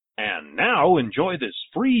And now enjoy this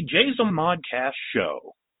free Jason Modcast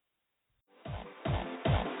show.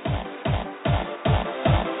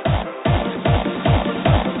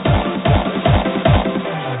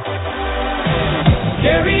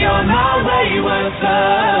 Carry on our wayward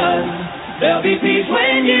son. There'll be peace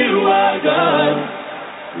when you are gone.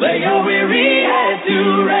 Lay your weary head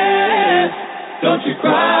to rest. Don't you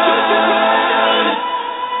cry.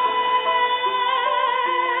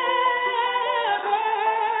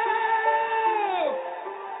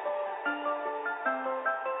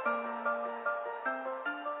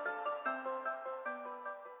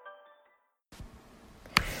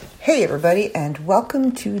 Hey everybody, and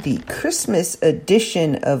welcome to the Christmas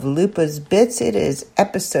edition of Lupa's Bits. It is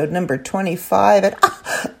episode number 25, and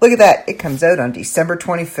look at that, it comes out on December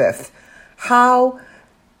 25th. How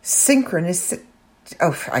synchronous,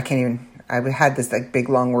 I had this like big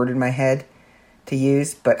long word in my head to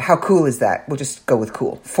use, but how cool is that? We'll just go with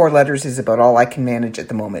cool. 4 letters is about all I can manage at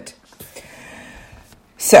the moment.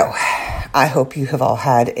 So, I hope you have all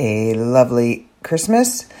had a lovely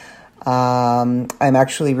Christmas. I'm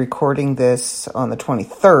actually recording this on the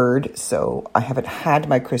 23rd, so I haven't had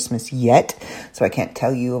my Christmas yet, so I can't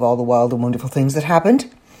tell you of all the wild and wonderful things that happened.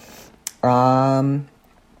 And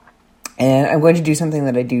I'm going to do something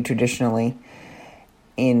that I do traditionally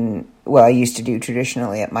I used to do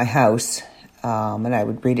traditionally at my house, and I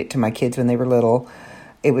would read it to my kids when they were little.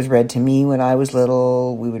 It was read to me when I was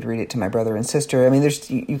little. We would read it to my brother and sister. I mean,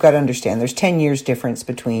 you've got to understand, there's 10 years difference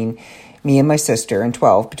between me and my sister, and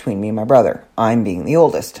 12 between me and my brother. I'm being the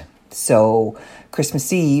oldest. So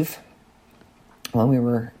Christmas Eve, when we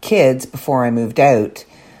were kids, before I moved out,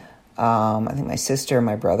 I think my sister and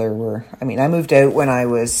my brother I moved out when I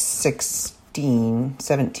was 17.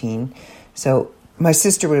 So my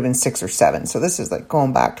sister would have been 6 or 7. So this is like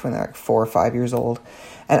going back to when they're like 4 or 5 years old.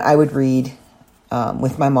 And I would read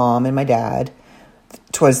with my mom and my dad.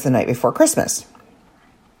 'Twas the night before Christmas.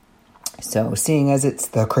 So seeing as it's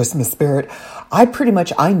the Christmas spirit, I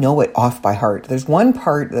know it off by heart. There's one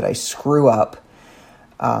part that I screw up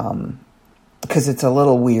because it's a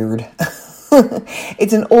little weird.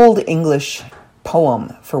 It's an old English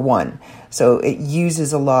poem, for one. So it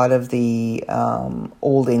uses a lot of the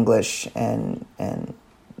old English and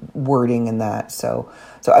wording and that. So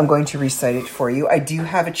I'm going to recite it for you. I do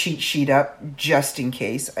have a cheat sheet up just in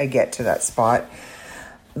case I get to that spot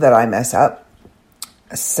that I mess up.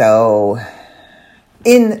 So,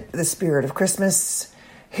 in the spirit of Christmas,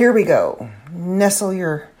 here we go. Nestle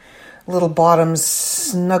your little bottoms,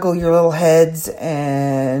 snuggle your little heads,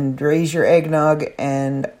 and raise your eggnog.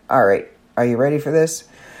 And, all right, are you ready for this?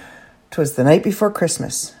 'Twas the night before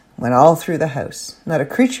Christmas, when all through the house not a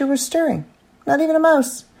creature was stirring, not even a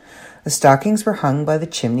mouse. The stockings were hung by the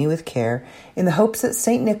chimney with care, in the hopes that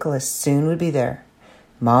St. Nicholas soon would be there.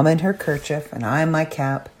 Mama in her kerchief, and I in my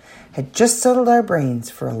cap, had just settled our brains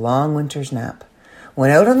for a long winter's nap. When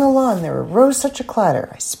out on the lawn there arose such a clatter,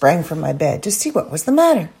 I sprang from my bed to see what was the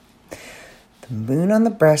matter. The moon on the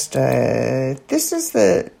breast, away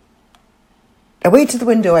to the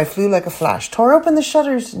window I flew like a flash, tore open the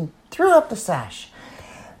shutters and threw up the sash.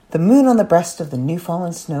 The moon on the breast of the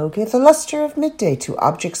new-fallen snow gave the luster of midday to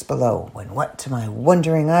objects below, when what to my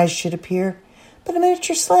wondering eyes should appear but a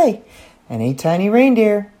miniature sleigh and a tiny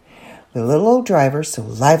reindeer. The little old driver, so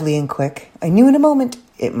lively and quick, I knew in a moment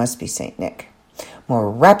it must be St. Nick.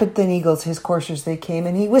 More rapid than eagles his coursers they came,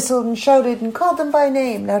 and he whistled and shouted and called them by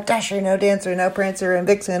name. Now Dasher, now Dancer, now Prancer and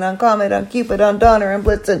Vixen, on Comet, on Cupid, on Donner and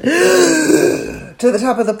Blitzen. To the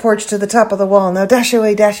top of the porch, to the top of the wall. Now dash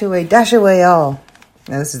away, dash away, dash away all.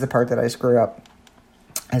 Now this is the part that I screw up.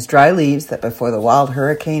 As dry leaves that before the wild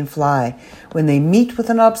hurricane fly, when they meet with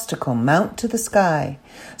an obstacle, mount to the sky.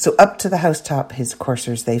 So up to the housetop his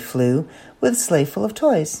coursers they flew, with a sleigh full of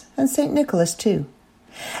toys, and St. Nicholas too.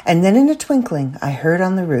 And then in a twinkling I heard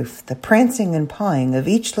on the roof the prancing and pawing of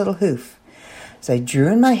each little hoof. As I drew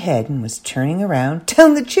in my head and was turning around,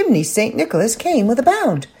 down the chimney St. Nicholas came with a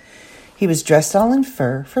bound. He was dressed all in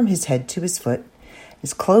fur from his head to his foot.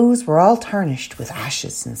 His clothes were all tarnished with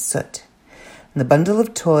ashes and soot. And the bundle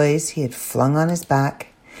of toys he had flung on his back,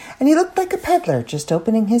 and he looked like a peddler just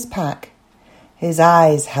opening his pack. His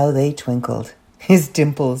eyes, how they twinkled, his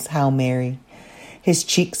dimples, how merry. His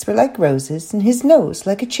cheeks were like roses, and his nose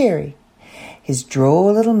like a cherry. His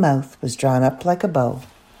droll little mouth was drawn up like a bow.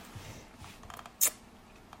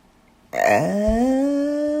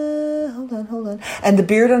 Hold on. And the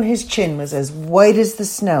beard on his chin was as white as the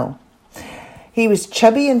snow. He was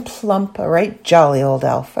chubby and plump, a right jolly old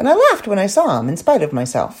elf, and I laughed when I saw him, in spite of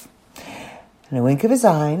myself. And a wink of his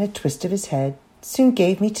eye and a twist of his head soon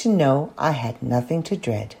gave me to know I had nothing to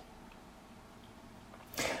dread.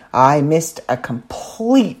 I missed a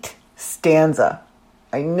complete stanza.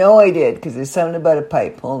 I know I did, because there's something about a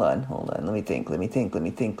pipe. Hold on. Let me think.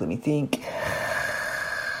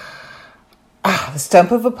 The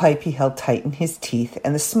stump of a pipe he held tight in his teeth,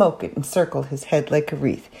 and the smoke it encircled his head like a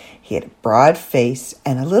wreath. He had a broad face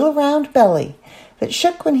and a little round belly that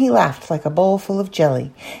shook when he laughed like a bowl full of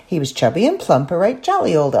jelly. He was chubby and plump, a right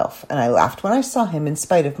jolly old elf, and I laughed when I saw him in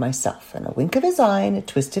spite of myself, and a wink of his eye and a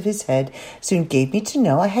twist of his head soon gave me to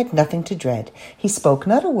know I had nothing to dread. He spoke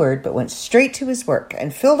not a word, but went straight to his work,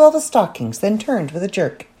 and filled all the stockings, then turned with a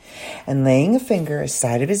jerk, and laying a finger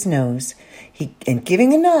aside of his nose, and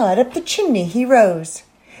giving a nod up the chimney he rose.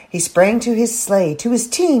 He sprang to his sleigh, to his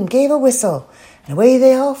team gave a whistle, and away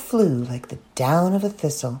they all flew like the down of a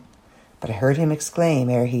thistle. But I heard him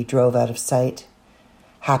exclaim ere he drove out of sight,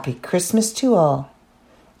 "Happy Christmas to all,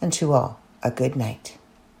 and to all a good night."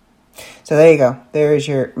 So there you go. There's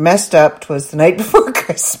your messed up 'Twas the Night Before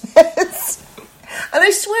Christmas. And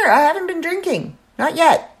I swear, I haven't been drinking. Not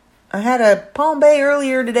yet. I had a Palm Bay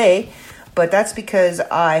earlier today, but that's because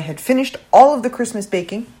I had finished all of the Christmas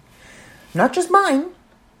baking. Not just mine.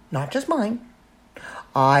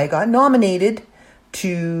 I got nominated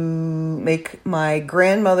to make my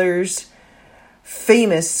grandmother's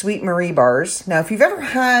famous Sweet Marie bars. Now, if you've ever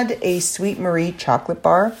had a Sweet Marie chocolate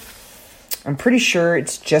bar, I'm pretty sure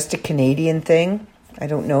it's just a Canadian thing. I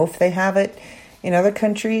don't know if they have it in other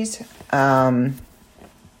countries.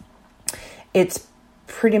 It's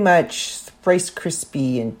pretty much Rice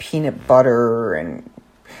Krispie and peanut butter and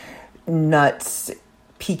nuts,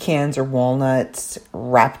 pecans or walnuts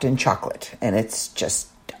wrapped in chocolate. And it's just,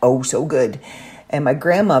 oh, so good. And my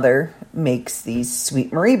grandmother makes these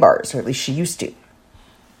Sweet Marie bars, or at least she used to.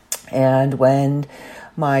 And when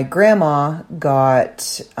my grandma got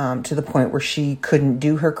to the point where she couldn't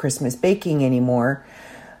do her Christmas baking anymore,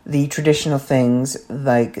 the traditional things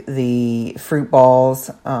like the fruit balls,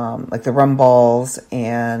 like the rum balls,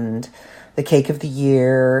 and the cake of the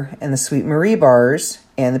year, and the Sweet Marie bars,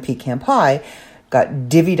 and the pecan pie got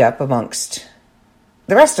divvied up amongst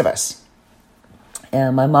the rest of us.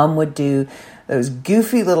 And my mom would do those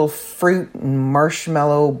goofy little fruit and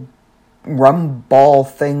marshmallow rum ball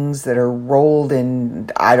things that are rolled in,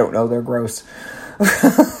 I don't know, they're gross.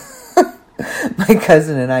 My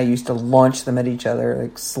cousin and I used to launch them at each other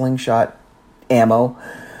like slingshot ammo.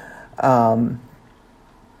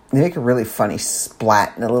 They make a really funny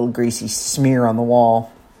splat and a little greasy smear on the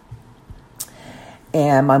wall.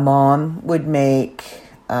 And my mom would make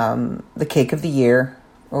the cake of the year,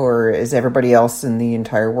 or as everybody else in the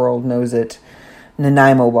entire world knows it,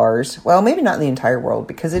 Nanaimo bars. Well, maybe not in the entire world,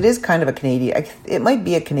 because it is kind of a Canadian, it might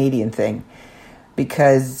be a Canadian thing,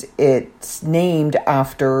 because it's named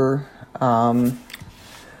after, I'm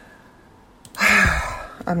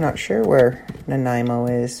not sure where Nanaimo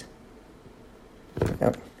is.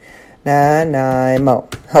 Oh. Nanaimo.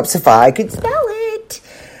 Helps if I could spell it.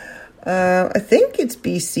 I think it's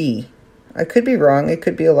BC. I could be wrong. It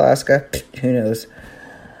could be Alaska. Who knows?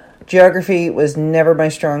 Geography was never my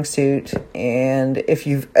strong suit, and if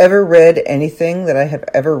you've ever read anything that I have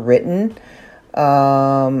ever written,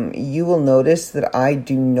 you will notice that I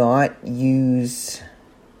do not use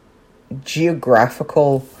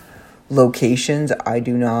geographical locations. I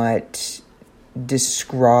do not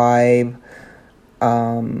describe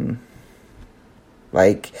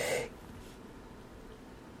like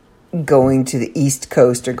going to the East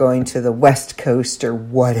Coast or going to the West Coast or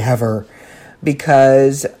whatever,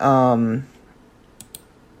 because I'm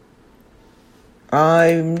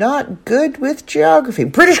not good with geography.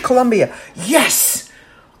 British Columbia. Yes!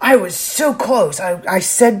 I was so close. I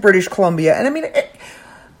said British Columbia. And I mean,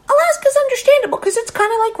 Alaska's understandable because it's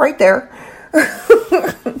kind of like right there.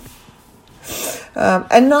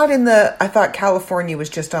 And not in the, I thought California was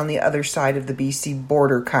just on the other side of the BC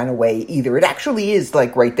border kind of way either. It actually is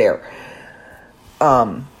like right there.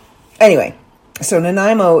 Anyway, so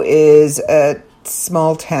Nanaimo is a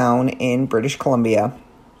small town in British Columbia,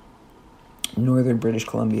 northern British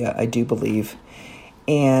Columbia, I do believe.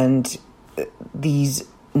 And these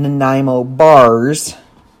Nanaimo bars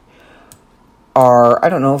are, I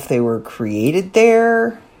don't know if they were created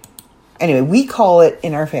there. Anyway, we call it,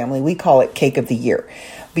 in our family, we call it Cake of the Year,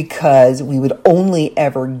 because we would only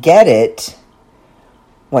ever get it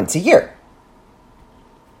once a year.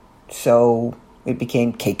 So it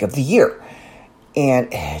became Cake of the Year. And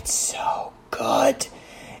it's so good.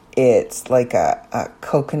 It's like a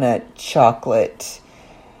coconut chocolate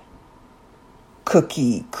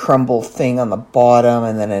cookie crumble thing on the bottom,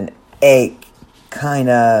 and then an egg kind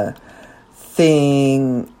of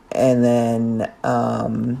thing, and then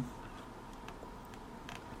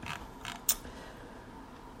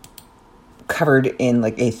covered in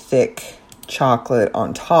like a thick chocolate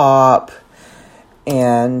on top.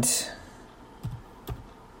 And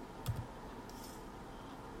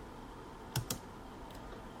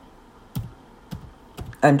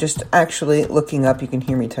I'm just actually looking up, you can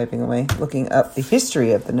hear me typing away, looking up the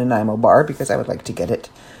history of the Nanaimo bar because I would like to get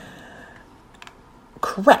it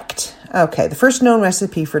correct. Okay, the first known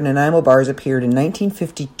recipe for Nanaimo bars appeared in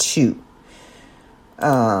 1952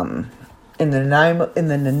 in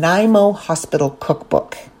the Nanaimo Hospital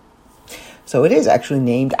Cookbook. So it is actually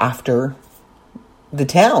named after the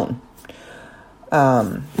town.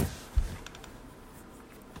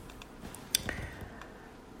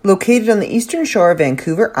 Located on the eastern shore of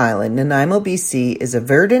Vancouver Island, Nanaimo, BC is a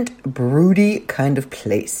verdant, broody kind of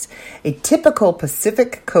place. A typical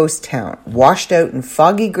Pacific coast town, washed out in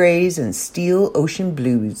foggy grays and steel ocean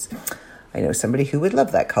blues. I know somebody who would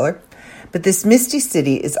love that color. But this misty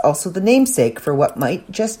city is also the namesake for what might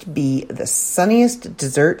just be the sunniest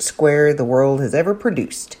dessert square the world has ever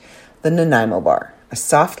produced, the Nanaimo bar. A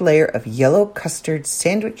soft layer of yellow custard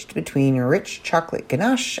sandwiched between rich chocolate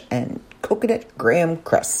ganache and coconut graham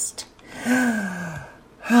crust. Yeah.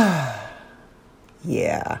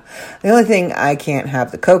 The only thing, I can't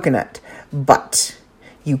have the coconut, but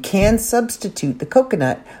you can substitute the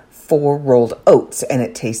coconut for rolled oats and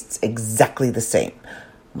it tastes exactly the same.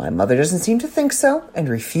 My mother doesn't seem to think so and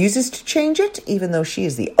refuses to change it, even though she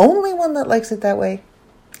is the only one that likes it that way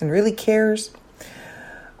and really cares.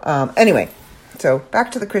 Anyway, so back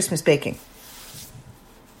to the Christmas baking.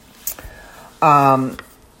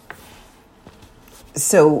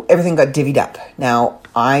 So everything got divvied up. Now,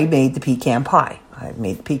 I made the pecan pie. I've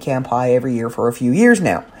made the pecan pie every year for a few years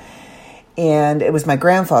now. And it was my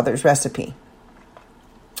grandfather's recipe.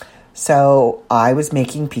 So I was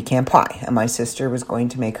making pecan pie. And my sister was going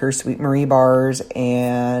to make her Sweet Marie bars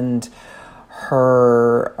and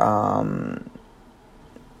her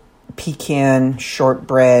pecan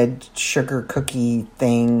shortbread sugar cookie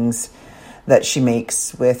things that she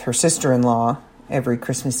makes with her sister-in-law every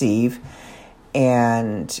Christmas Eve.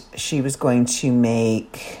 And she was going to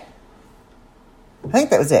make, I think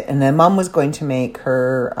that was it. And then Mom was going to make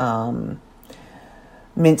her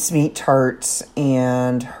mincemeat tarts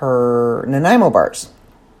and her Nanaimo bars.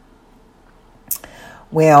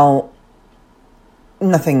 Well,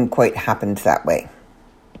 nothing quite happened that way.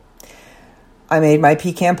 I made my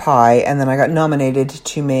pecan pie, and then I got nominated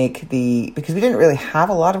to make because we didn't really have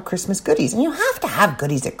a lot of Christmas goodies. And you have to have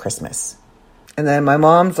goodies at Christmas. And then my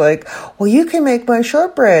mom's like, well, you can make my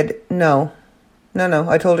shortbread. No.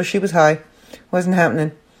 I told her she was high. Wasn't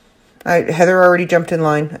happening. Heather already jumped in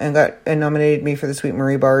line and nominated me for the Sweet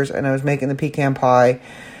Marie bars. And I was making the pecan pie.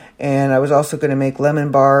 And I was also going to make lemon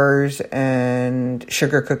bars and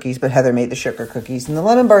sugar cookies. But Heather made the sugar cookies. And the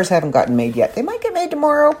lemon bars haven't gotten made yet. They might get made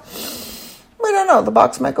tomorrow. We don't know. The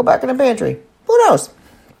box might go back in the pantry. Who knows?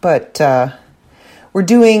 But we're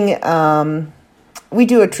doing... we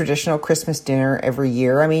do a traditional Christmas dinner every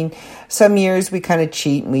year. I mean, some years we kind of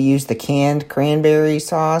cheat and we use the canned cranberry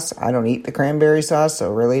sauce. I don't eat the cranberry sauce, so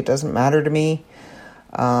really it doesn't matter to me.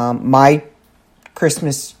 My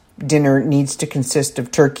Christmas dinner needs to consist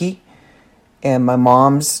of turkey and my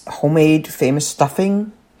mom's homemade famous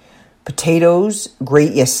stuffing, potatoes,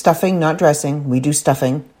 stuffing, not dressing. We do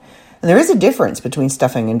stuffing. And there is a difference between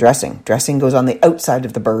stuffing and dressing. Dressing goes on the outside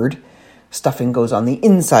of the bird. Stuffing goes on the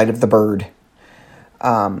inside of the bird.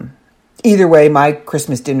 Either way, my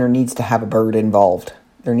Christmas dinner needs to have a bird involved.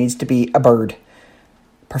 There needs to be a bird,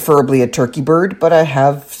 preferably a turkey bird, but I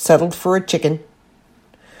have settled for a chicken.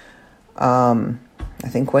 I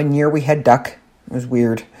think one year we had duck. It was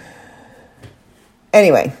weird.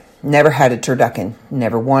 Anyway, never had a turducken.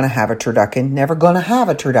 Never want to have a turducken. Never gonna have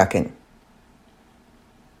a turducken.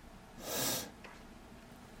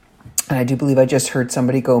 And I do believe I just heard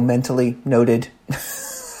somebody go mentally noted.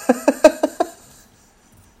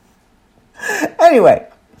 Anyway,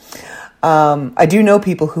 I do know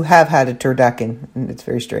people who have had a turducken, and it's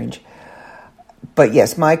very strange. But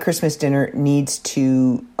yes, my Christmas dinner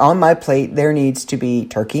on my plate, there needs to be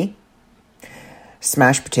turkey,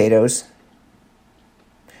 smashed potatoes,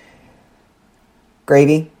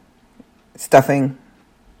 gravy, stuffing,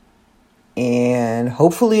 and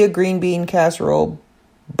hopefully a green bean casserole.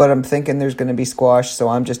 But I'm thinking there's going to be squash, so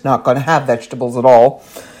I'm just not going to have vegetables at all.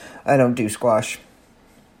 I don't do squash.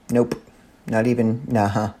 Nope. Not even,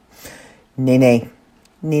 Nene.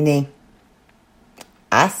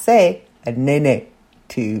 I say a nene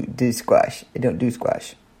to do squash. I don't do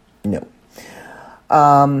squash. No.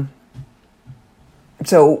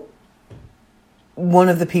 So, one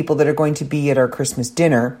of the people that are going to be at our Christmas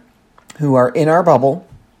dinner, who are in our bubble,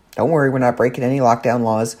 don't worry, we're not breaking any lockdown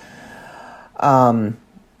laws,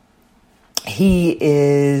 He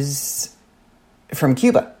is from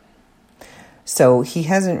Cuba. So he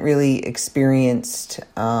hasn't really experienced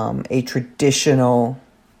a traditional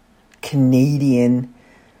Canadian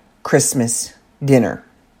Christmas dinner.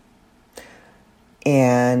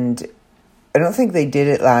 And I don't think they did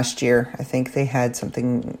it last year. I think they had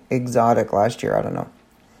something exotic last year. I don't know.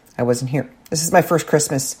 I wasn't here. This is my first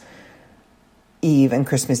Christmas Eve and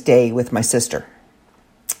Christmas Day with my sister.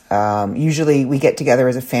 Usually we get together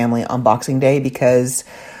as a family on Boxing Day because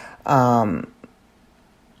my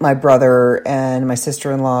brother and my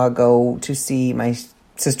sister-in-law go to see my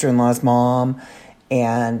sister-in-law's mom,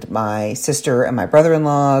 and my sister and my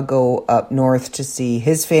brother-in-law go up north to see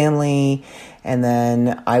his family, and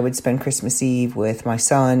then I would spend Christmas Eve with my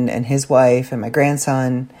son and his wife and my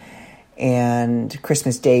grandson, and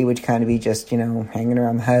Christmas Day would kind of be just, hanging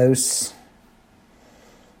around the house,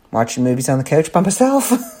 watching movies on the couch by myself,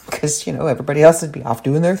 because, everybody else would be off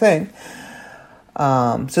doing their thing.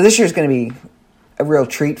 So this year's going to be a real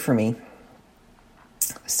treat for me.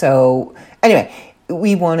 So anyway,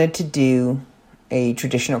 we wanted to do a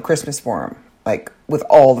traditional Christmas for him, like with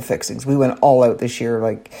all the fixings. We went all out this year.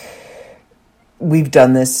 Like, we've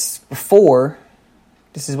done this before.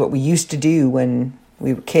 This is what we used to do when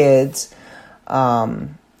we were kids.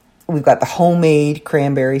 We've got the homemade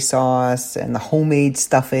cranberry sauce and the homemade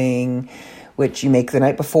stuffing, which you make the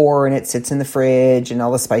night before, and it sits in the fridge, and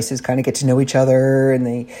all the spices kind of get to know each other, and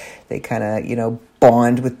they kind of,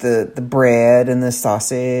 bond with the bread and the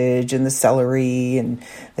sausage and the celery, and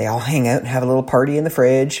they all hang out and have a little party in the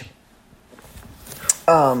fridge.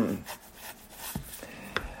 And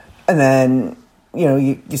then,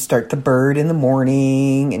 you start the bird in the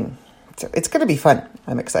morning, and so it's going to be fun.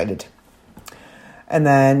 I'm excited. And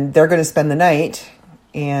then they're going to spend the night,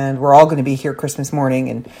 and we're all going to be here Christmas morning,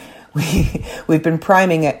 and we've been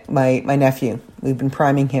priming my nephew. We've been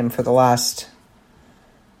priming him for the last...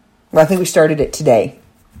 Well, I think we started it today.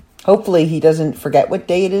 Hopefully he doesn't forget what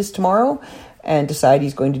day it is tomorrow and decide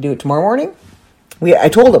he's going to do it tomorrow morning. I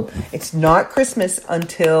told him, it's not Christmas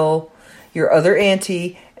until your other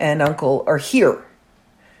auntie and uncle are here.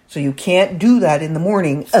 So you can't do that in the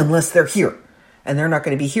morning unless they're here. And they're not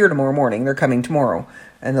going to be here tomorrow morning. They're coming tomorrow,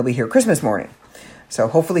 and they'll be here Christmas morning. So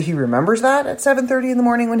hopefully he remembers that at 7:30 in the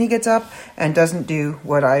morning when he gets up and doesn't do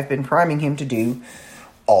what I've been priming him to do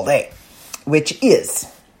all day, which is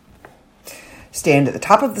stand at the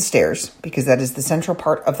top of the stairs, because that is the central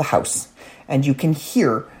part of the house, and you can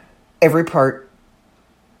hear every part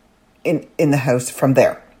in the house from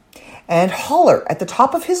there, and holler at the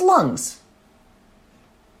top of his lungs,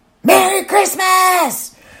 "Merry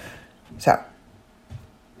Christmas!" So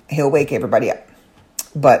he'll wake everybody up.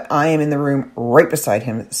 But I am in the room right beside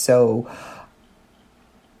him, so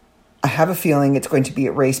I have a feeling it's going to be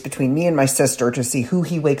a race between me and my sister to see who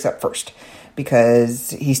he wakes up first, because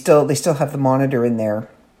they still have the monitor in there,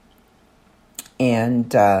 and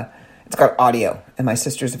it's got audio, and my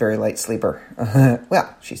sister's a very light sleeper.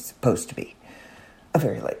 Well, she's supposed to be a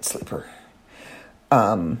very light sleeper.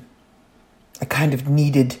 I kind of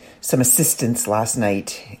needed some assistance last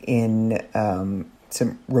night in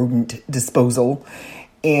some rodent disposal,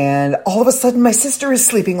 and all of a sudden my sister is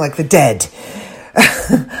sleeping like the dead.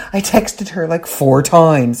 I texted her like 4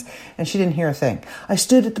 times, and she didn't hear a thing. I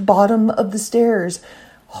stood at the bottom of the stairs,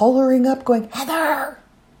 hollering up, going, "Heather!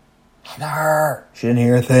 Heather!" She didn't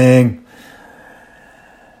hear a thing.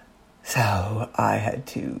 So I had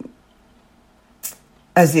to,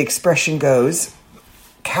 as the expression goes,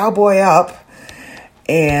 cowboy up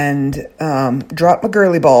and drop my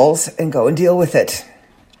girly balls and go and deal with it.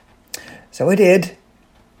 So I did.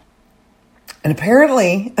 And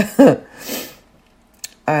apparently...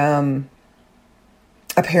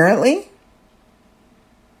 Apparently,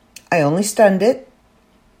 I only stunned it.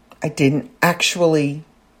 I didn't actually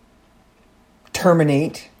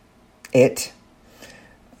terminate it,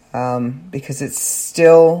 because it's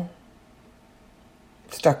still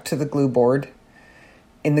stuck to the glue board,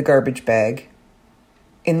 in the garbage bag,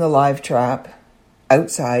 in the live trap,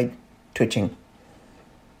 outside, twitching.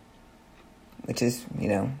 Which is,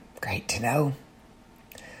 great to know.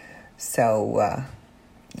 So,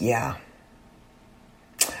 yeah.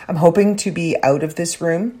 I'm hoping to be out of this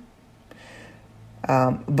room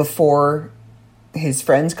before his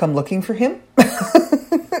friends come looking for him.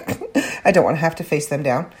 I don't want to have to face them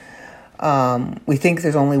down. We think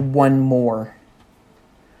there's only one more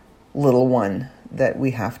little one that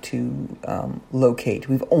we have to locate.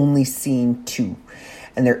 We've only seen 2.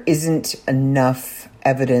 And there isn't enough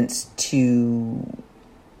evidence to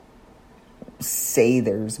say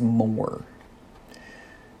there's more.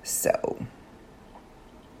 So,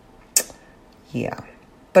 Yeah.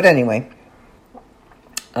 But anyway,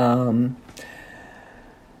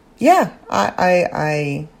 yeah,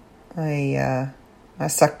 I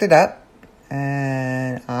sucked it up,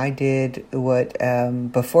 and I did what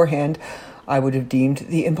beforehand I would have deemed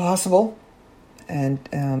the impossible, and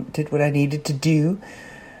did what I needed to do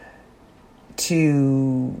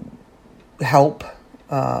to help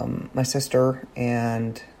my sister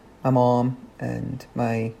and my mom and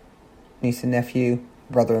my niece and nephew.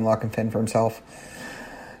 Brother-in-law can fend for himself.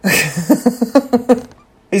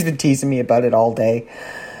 He's been teasing me about it all day.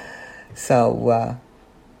 So,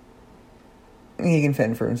 he can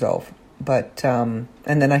fend for himself. But, and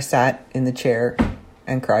then I sat in the chair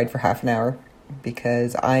and cried for half an hour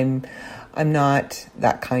because I'm not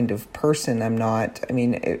that kind of person.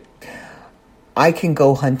 I can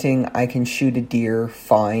go hunting. I can shoot a deer.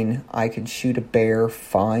 Fine. I can shoot a bear.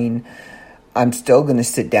 Fine. I'm still going to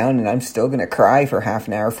sit down and I'm still going to cry for half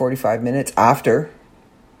an hour, 45 minutes after.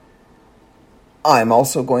 I'm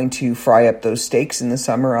also going to fry up those steaks in the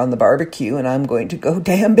summer on the barbecue, and I'm going to go,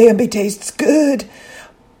 damn, Bambi tastes good.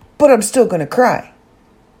 But I'm still going to cry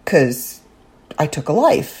because I took a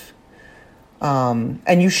life.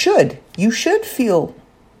 And you should feel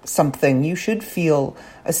something. You should feel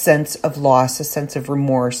a sense of loss, a sense of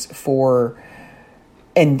remorse for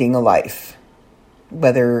ending a life.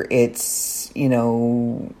 Whether it's,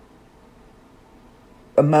 a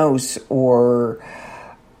mouse or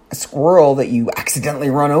a squirrel that you accidentally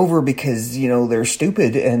run over because, they're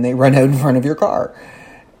stupid and they run out in front of your car.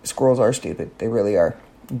 Squirrels are stupid. They really are.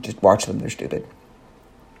 You just watch them. They're stupid.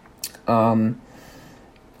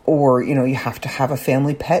 Or, you have to have a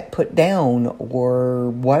family pet put down or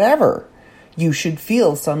whatever. You should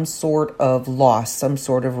feel some sort of loss, some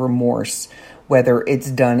sort of remorse, whether it's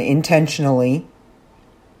done intentionally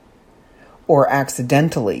or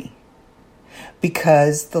accidentally,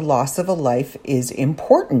 because the loss of a life is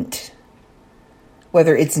important.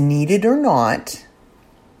 Whether it's needed or not,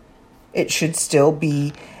 it should still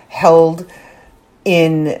be held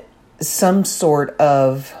in some sort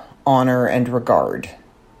of honor and regard.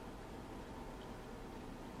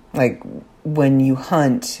 Like when you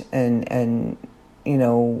hunt and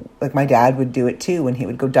like my dad would do it too when he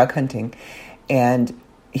would go duck hunting, and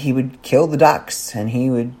he would kill the ducks and he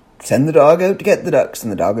would send the dog out to get the ducks,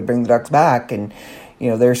 and the dog would bring the ducks back, and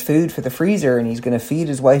there's food for the freezer, and he's going to feed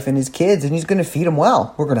his wife and his kids, and he's going to feed them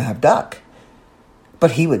well. We're going to have duck.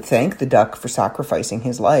 But he would thank the duck for sacrificing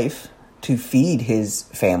his life to feed his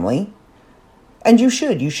family. And you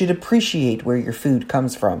should appreciate where your food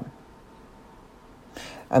comes from.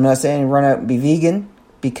 I'm not saying run out and be vegan,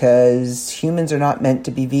 because humans are not meant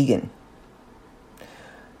to be vegan.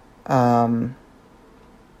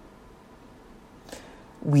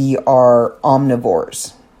 We are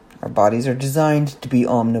omnivores. Our bodies are designed to be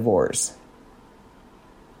omnivores.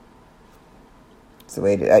 It's the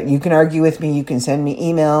way to, you can argue with me. You can send me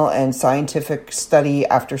email and scientific study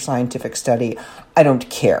after scientific study. I don't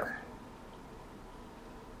care.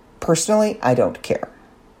 Personally, I don't care.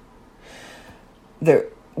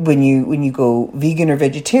 When you go vegan or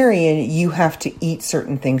vegetarian, you have to eat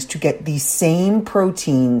certain things to get the same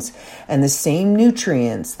proteins and the same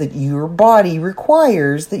nutrients that your body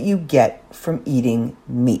requires that you get from eating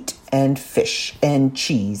meat and fish and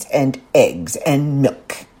cheese and eggs and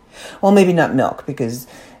milk. Well, maybe not milk, because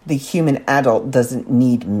the human adult doesn't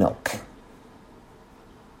need milk.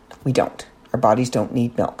 We don't. Our bodies don't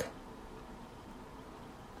need milk.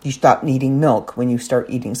 You stop needing milk when you start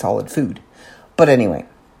eating solid food. But anyway,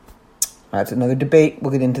 that's another debate.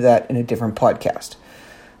 We'll get into that in a different podcast.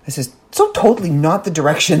 This is so totally not the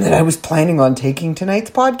direction that I was planning on taking tonight's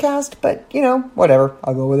podcast, but, whatever.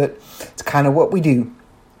 I'll go with it. It's kind of what we do.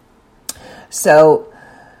 So,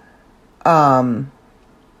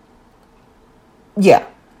 yeah,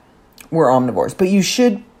 we're omnivores. But you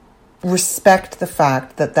should respect the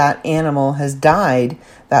fact that that animal has died,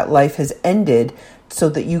 that life has ended, so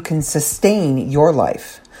that you can sustain your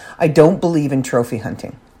life. I don't believe in trophy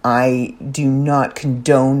hunting. I do not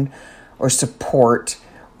condone or support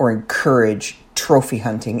or encourage trophy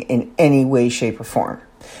hunting in any way, shape, or form.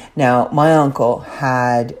 Now, my uncle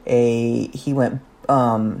he went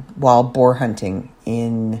wild boar hunting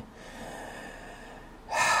in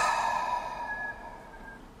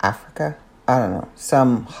Africa. I don't know,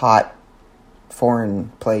 some hot foreign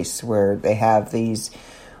place where they have these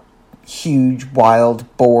huge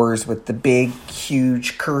wild boars with the big,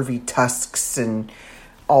 huge, curvy tusks and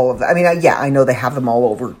all of that. I mean, I know they have them all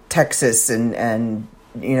over Texas and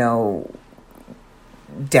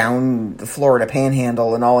down the Florida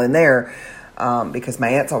Panhandle and all in there, because my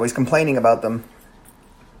aunt's always complaining about them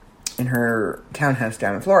in her townhouse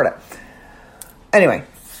down in Florida. Anyway,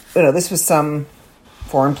 this was some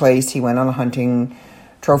foreign place. He went on a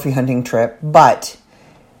trophy hunting trip, but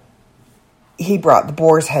he brought the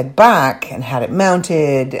boar's head back and had it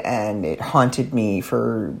mounted, and it haunted me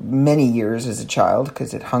for many years as a child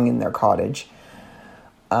because it hung in their cottage.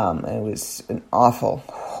 It was an awful,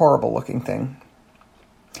 horrible looking thing.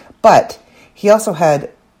 But he also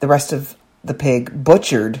had the rest of the pig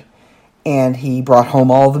butchered, and he brought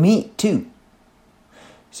home all the meat too.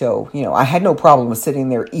 So, I had no problem with sitting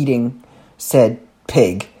there eating said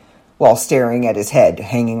pig while staring at his head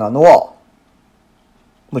hanging on the wall,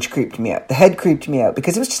 which creeped me out. The head creeped me out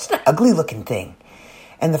because it was just an ugly looking thing.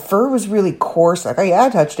 And the fur was really coarse. Like, oh yeah, I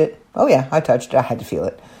touched it. Oh yeah, I touched it. I had to feel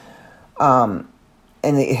it.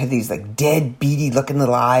 And it had these like dead, beady looking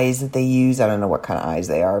little eyes that they use. I don't know what kind of eyes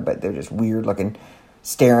they are, but they're just weird looking,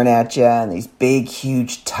 staring at you, and these big,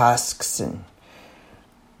 huge tusks.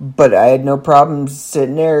 But I had no problem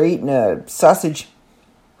sitting there eating a sausage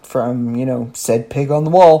from, said pig on the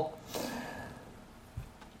wall.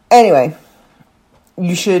 Anyway,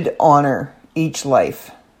 you should honor each life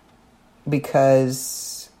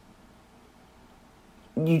because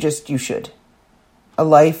you should. A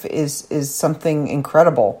life is something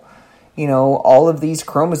incredible. All of these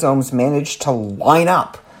chromosomes managed to line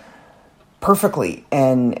up perfectly,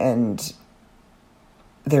 and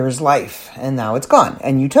there's life, and now it's gone,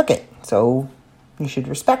 and you took it, so you should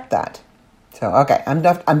respect that. So, okay,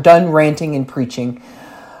 I'm done ranting and preaching.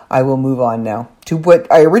 I will move on now to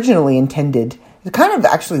what I originally intended. It kind of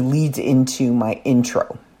actually leads into my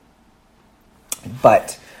intro,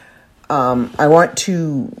 but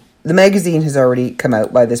the magazine has already come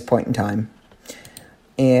out by this point in time,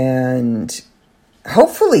 and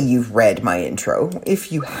hopefully you've read my intro.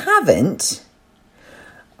 If you haven't,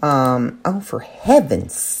 for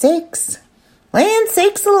heaven's sakes, land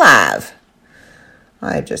sakes alive,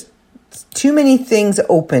 I just too many things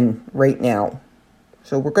open right now,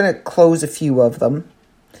 so we're going to close a few of them.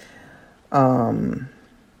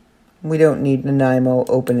 We don't need Nanaimo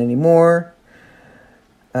open anymore.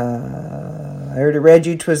 I already read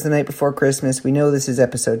you 'Twas the Night Before Christmas. We know this is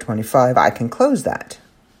episode 25. I can close that.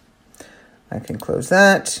 Oh, can't close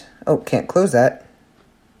that.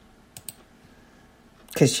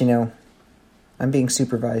 Because, I'm being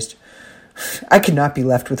supervised. I cannot be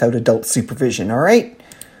left without adult supervision, all right?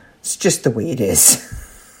 It's just the way it is.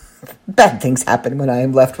 Bad things happen when I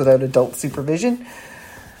am left without adult supervision.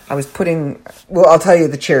 I'll tell you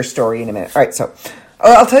the chair story in a minute. All right, so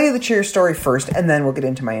I'll tell you the chair story first, and then we'll get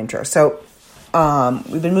into my intro. So,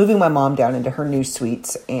 we've been moving my mom down into her new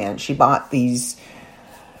suites, and she bought these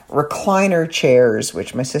recliner chairs,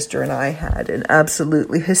 which my sister and I had an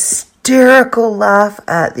absolutely hysterical laugh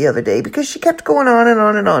at the other day, because she kept going on and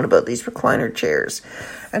on and on about these recliner chairs,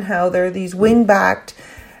 and how they're these wing-backed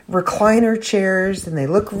recliner chairs, and they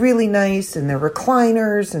look really nice, and they're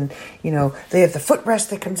recliners, and, they have the footrest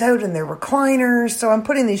that comes out, and they're recliners. So I'm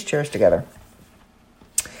putting these chairs together.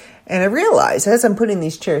 And I realize, as I'm putting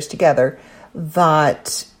these chairs together,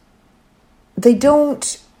 that the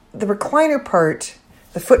recliner part,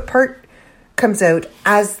 the foot part, comes out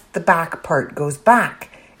as the back part goes back.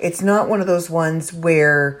 It's not one of those ones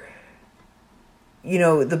where,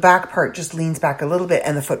 the back part just leans back a little bit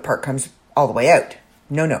and the foot part comes all the way out.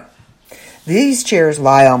 No. These chairs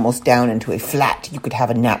lie almost down into a flat. You could have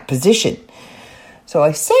a nap position. So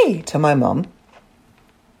I say to my mom,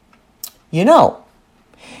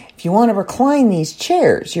 if you want to recline these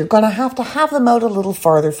chairs, you're going to have them out a little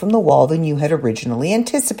farther from the wall than you had originally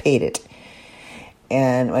anticipated.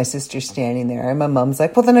 And my sister's standing there, and my mom's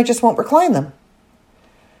like, well, then I just won't recline them.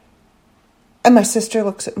 And my sister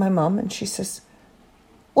looks at my mom, and she says,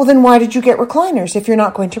 well, then why did you get recliners if you're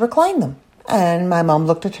not going to recline them? And my mom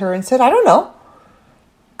looked at her and said, I don't know,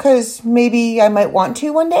 because maybe I might want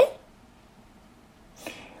to one day.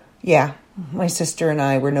 Yeah, my sister and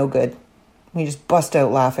I were no good. We just bust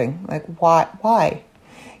out laughing. Like, why?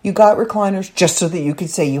 You got recliners just so that you could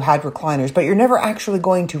say you had recliners, but you're never actually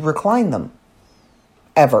going to recline them.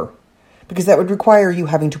 Ever. Because that would require you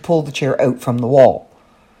having to pull the chair out from the wall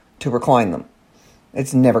to recline them.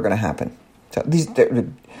 It's never going to happen. So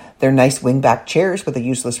they're nice wingback chairs with a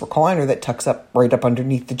useless recliner that tucks up right up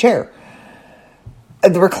underneath the chair.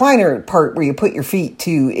 The recliner part where you put your feet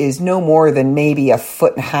to is no more than maybe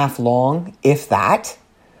 1.5 feet long, if that.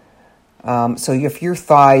 So if your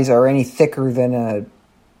thighs are any thicker than a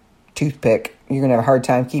toothpick, you're going to have a hard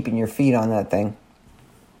time keeping your feet on that thing.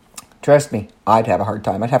 Trust me, I'd have a hard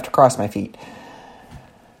time. I'd have to cross my feet.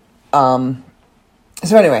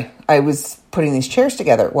 So anyway, I was putting these chairs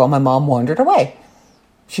together. Well, my mom wandered away.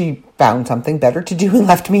 She found something better to do and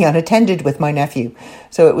left me unattended with my nephew.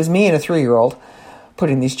 So it was me and a 3-year-old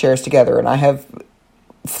putting these chairs together. And I have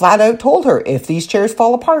flat out told her, if these chairs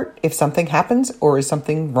fall apart, if something happens or is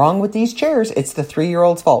something wrong with these chairs, it's the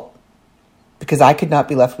 3-year-old's fault. Because I could not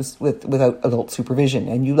be left without adult supervision,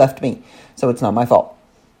 and you left me. So it's not my fault.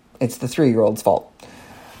 It's the 3-year-old's fault.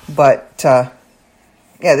 But,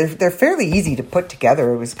 they're fairly easy to put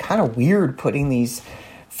together. It was kind of weird putting these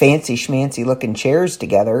fancy schmancy looking chairs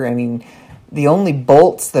together. I mean, the only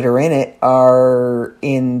bolts that are in it are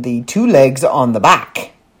in the 2 legs on the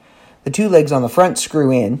back. The 2 legs on the front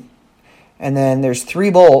screw in. And then there's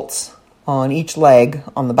 3 bolts on each leg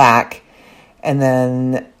on the back. And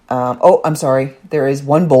then... there is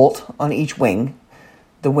 1 bolt on each wing.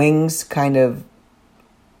 The wings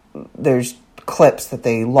there's clips that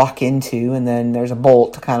they lock into, and then there's a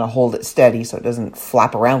bolt to kind of hold it steady so it doesn't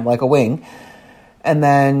flap around like a wing. And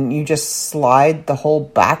then you just slide the whole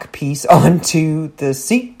back piece onto the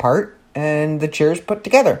seat part, and the chair's put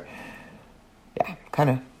together. Yeah, kind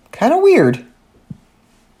of weird.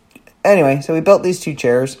 Anyway, so we built these 2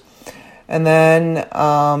 chairs, and then...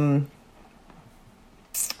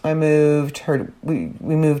 we moved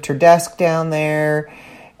her desk down there,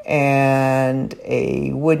 and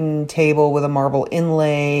a wooden table with a marble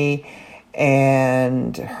inlay,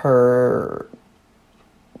 and her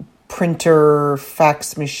printer,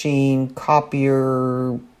 fax machine,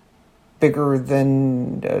 copier, bigger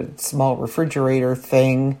than a small refrigerator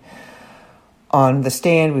thing on the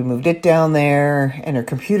stand. We moved it down there, and her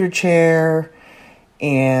computer chair,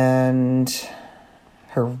 and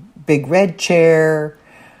her big red chair.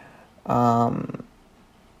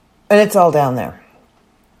 And it's all down there.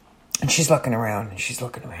 And she's looking around, and she's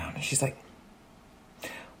like,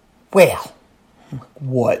 well,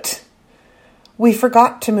 what? We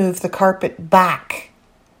forgot to move the carpet back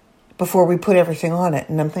before we put everything on it.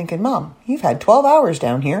 And I'm thinking, Mom, you've had 12 hours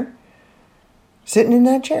down here, sitting in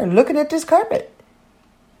that chair, looking at this carpet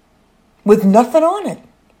with nothing on it,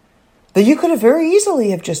 that you could have very easily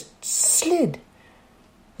have just slid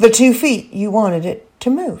the 2 feet you wanted it to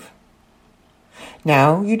move.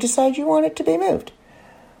 Now you decide you want it to be moved.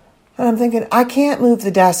 And I'm thinking, I can't move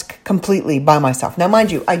the desk completely by myself. Now,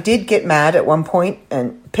 mind you, I did get mad at one point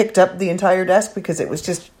and picked up the entire desk because it was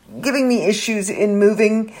just giving me issues in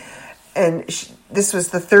moving. And this was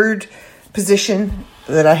the 3rd position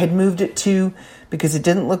that I had moved it to because it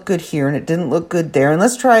didn't look good here and it didn't look good there. And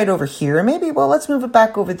let's try it over here. And maybe, let's move it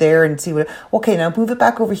back over there and see okay, now move it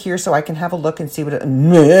back over here so I can have a look and see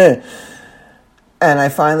and I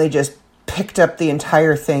finally just picked up the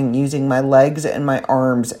entire thing using my legs and my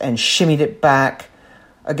arms and shimmied it back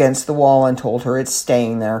against the wall and told her it's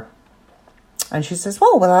staying there. And she says,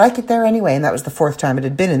 I like it there anyway. And that was the 4th time it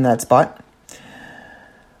had been in that spot.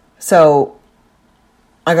 So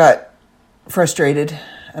I got frustrated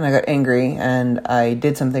and I got angry and I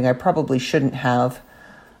did something I probably shouldn't have,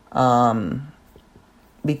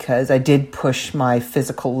 because I did push my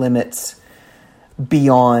physical limits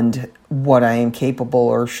beyond what I am capable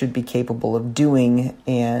or should be capable of doing.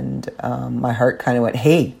 And my heart kind of went,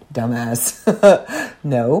 hey, dumbass.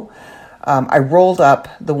 No. I rolled up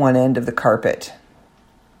the one end of the carpet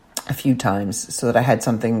a few times so that I had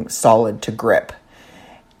something solid to grip.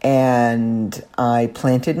 And I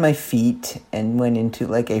planted my feet and went into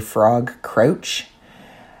like a frog crouch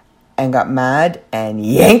and got mad and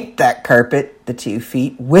yanked that carpet, the 2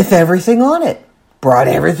 feet, with everything on it. Brought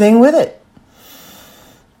everything with it.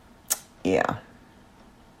 Yeah,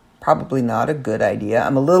 probably not a good idea.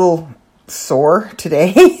 I'm a little sore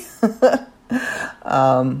today,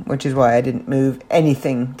 which is why I didn't move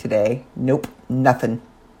anything today. Nope, nothing.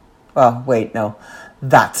 Well, wait, no,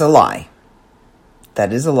 that's a lie.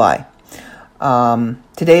 That is a lie.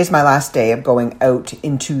 Today is my last day of going out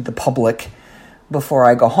into the public before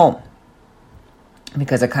I go home,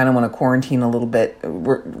 because I kind of want to quarantine a little bit.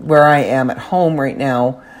 Where I am at home right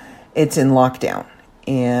now, it's in lockdown.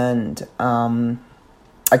 And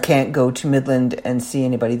I can't go to Midland and see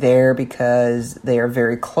anybody there because they are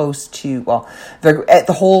very close to,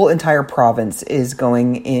 the whole entire province is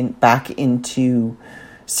going back into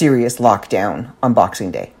serious lockdown on Boxing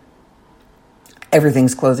Day.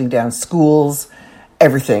 Everything's closing down, schools,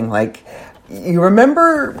 everything. Like, you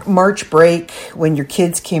remember March break, when your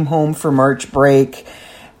kids came home for March break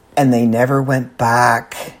and they never went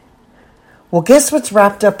back? Well, guess what's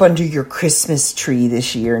wrapped up under your Christmas tree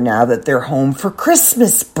this year now that they're home for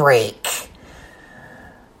Christmas break?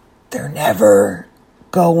 They're never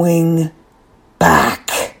going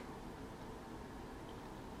back.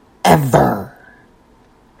 Ever.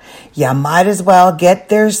 You might as well get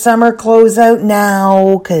their summer clothes out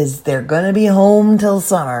now, because they're going to be home till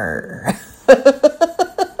summer.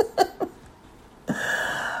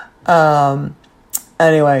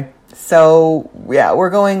 Anyway, so yeah, we're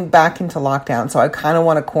going back into lockdown. So I kind of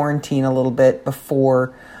want to quarantine a little bit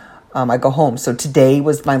before I go home. So today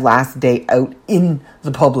was my last day out in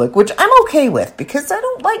the public, which I'm okay with because I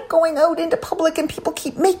don't like going out into public and people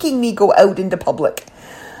keep making me go out into public.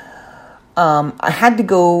 I had to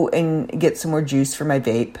go and get some more juice for my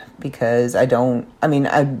vape because I don't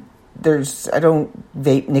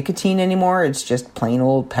vape nicotine anymore. It's just plain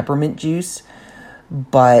old peppermint juice.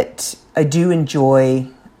 But I do enjoy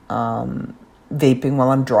vaping while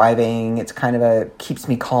I'm driving. It's kind of keeps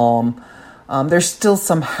me calm. There's still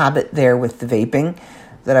some habit there with the vaping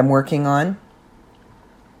that I'm working on.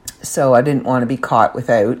 So I didn't want to be caught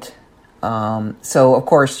without. So of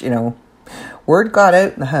course, word got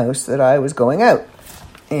out in the house that I was going out.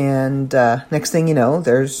 And next thing you know,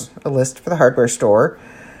 there's a list for the hardware store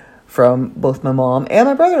from both my mom and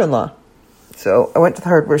my brother-in-law. So I went to the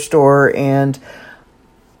hardware store and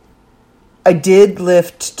I did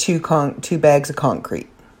lift two bags of concrete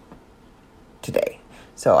today.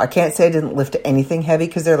 So I can't say I didn't lift anything heavy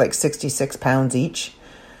because they're like 66 pounds each.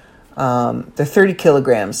 They're 30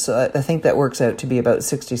 kilograms, so I think that works out to be about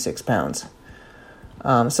 66 pounds.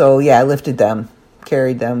 So yeah, I lifted them,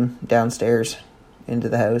 carried them downstairs into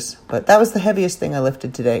the house. But that was the heaviest thing I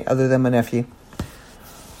lifted today, other than my nephew.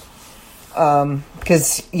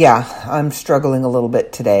 Because, yeah, I'm struggling a little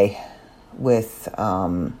bit today with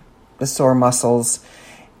the sore muscles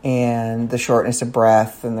and the shortness of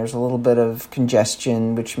breath, and there's a little bit of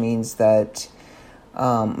congestion, which means that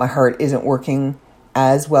my heart isn't working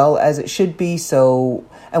as well as it should be. So,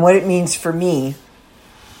 and what it means for me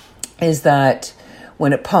is that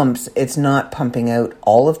when it pumps, it's not pumping out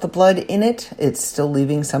all of the blood in it. It's still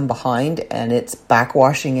leaving some behind, and it's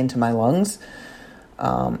backwashing into my lungs.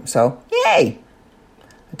 So, yay!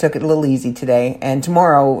 I took it a little easy today. And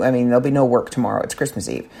tomorrow, there'll be no work tomorrow. It's Christmas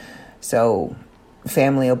Eve. So,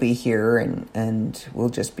 family will be here, and we'll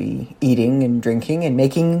just be eating and drinking and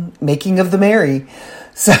making of the merry.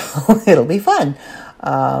 So, it'll be fun.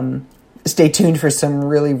 Stay tuned for some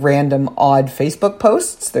really random, odd Facebook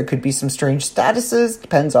posts. There could be some strange statuses.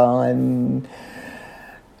 Depends on...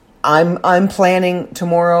 I'm planning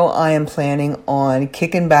tomorrow. I am planning on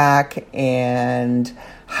kicking back and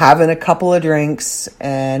having a couple of drinks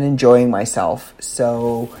and enjoying myself.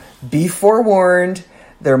 So be forewarned.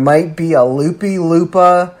 There might be a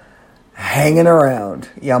loopy-loopa hanging around.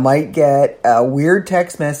 You might get a weird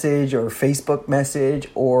text message or Facebook message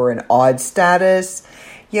or an odd status.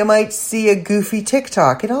 You might see a goofy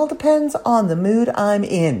TikTok. It all depends on the mood I'm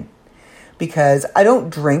in. Because I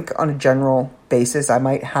don't drink on a general basis. I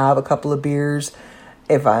might have a couple of beers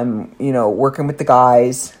if I'm, working with the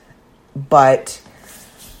guys. But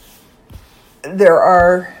there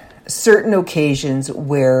are certain occasions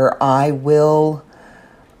where I will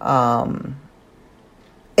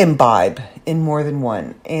imbibe in more than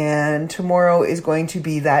one. And tomorrow is going to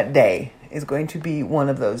be that day. Is going to be one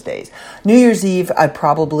of those days. New Year's Eve, I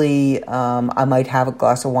probably, I might have a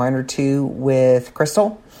glass of wine or two with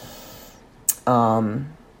Crystal.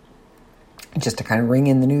 Just to kind of ring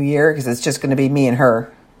in the new year, because it's just going to be me and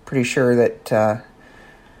her. Pretty sure that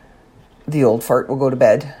the old fart will go to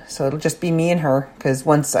bed. So it'll just be me and her, because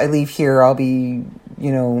once I leave here, I'll be,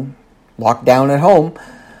 locked down at home.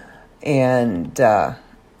 And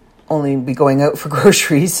only be going out for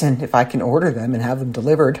groceries, and if I can order them and have them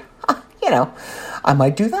delivered, I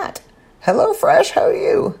might do that. Hello, Fresh, how are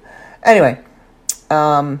you? Anyway,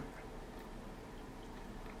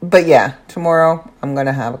 but yeah, tomorrow I'm going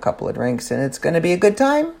to have a couple of drinks, and it's going to be a good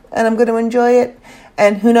time, and I'm going to enjoy it.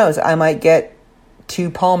 And who knows, I might get 2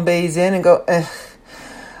 Palm Bays in and go,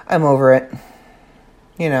 I'm over it,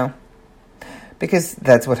 because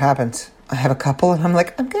that's what happens. I have a couple, and I'm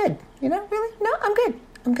like, I'm good, really? No, I'm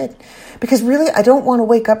good. Because really, I don't want to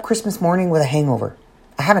wake up Christmas morning with a hangover.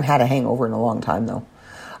 I haven't had a hangover in a long time, though.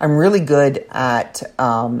 I'm really good at,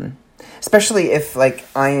 especially if,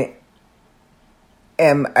 I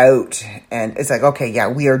am out and it's like, okay, yeah,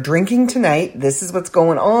 we are drinking tonight. This is what's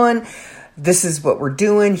going on. This is what we're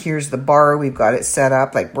doing. Here's the bar. We've got it set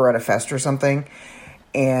up like we're at a fest or something.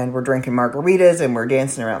 And we're drinking margaritas and we're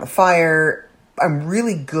dancing around the fire. I'm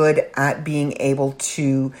really good at being able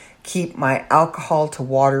to keep my alcohol to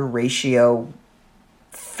water ratio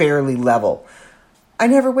fairly level. I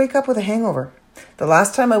never wake up with a hangover. The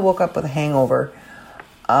last time I woke up with a hangover,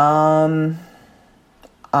 I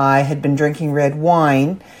had been drinking red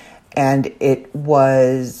wine, and it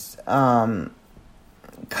was kind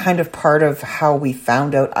of part of how we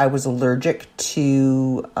found out I was allergic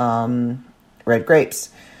to red grapes,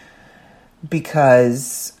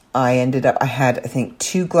 because I had, I think,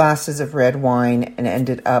 2 glasses of red wine and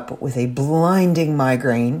ended up with a blinding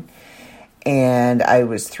migraine. And I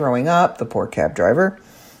was throwing up, the poor cab driver.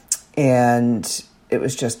 And it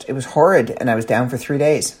was horrid. And I was down for 3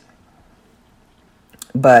 days.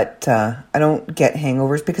 But I don't get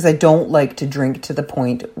hangovers because I don't like to drink to the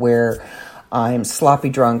point where I'm sloppy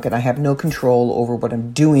drunk and I have no control over what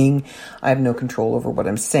I'm doing. I have no control over what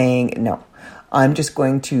I'm saying. No, I'm just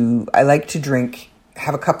I like to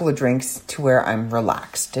have a couple of drinks to where I'm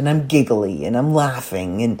relaxed and I'm giggly and I'm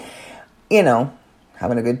laughing and,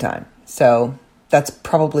 having a good time. So that's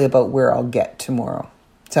probably about where I'll get tomorrow.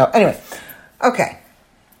 So anyway, okay.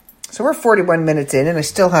 So we're 41 minutes in and I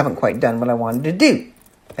still haven't quite done what I wanted to do.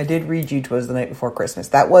 I did read you 'Twas the Night Before Christmas.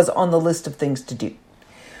 That was on the list of things to do.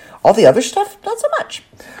 All the other stuff, not so much.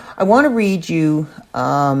 I want to read you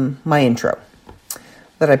my intro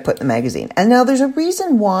that I put in the magazine. And now there's a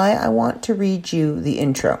reason why I want to read you the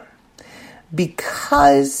intro.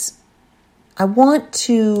 Because I want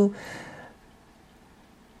to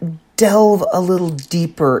delve a little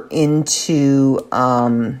deeper into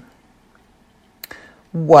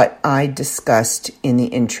what I discussed in the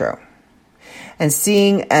intro. And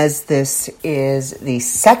seeing as this is the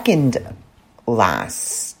second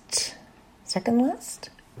last?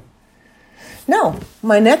 No,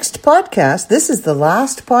 my next podcast, this is the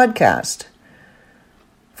last podcast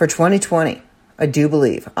for 2020. I do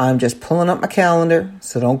believe. I'm just pulling up my calendar,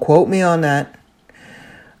 so don't quote me on that.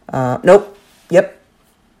 Nope. Yep.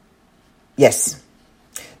 Yes.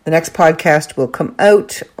 The next podcast will come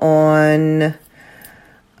out on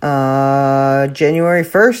January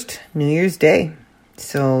 1st, New Year's Day.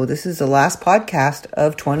 So this is the last podcast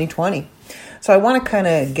of 2020. So I want to kind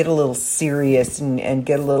of get a little serious and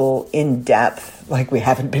get a little in-depth, like we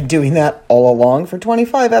haven't been doing that all along for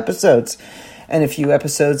 25 episodes and a few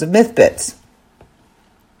episodes of Myth Bits.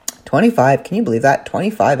 25, can you believe that?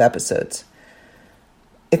 25 episodes.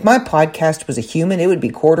 If my podcast was a human, it would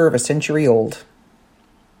be 1/4 of a century old.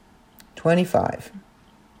 25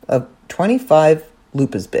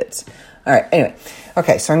 Lupus Bits. All right, anyway.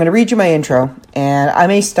 Okay, so I'm going to read you my intro, and I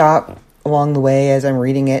may stop along the way as I'm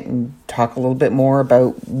reading it and talk a little bit more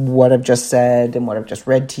about what I've just said and what I've just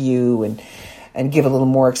read to you and give a little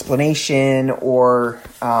more explanation or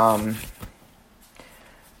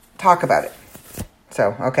talk about it.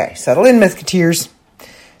 So, okay, settle in, Mythketeers.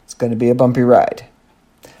 It's going to be a bumpy ride.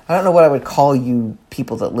 I don't know what I would call you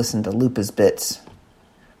people that listen to Lupus Bits.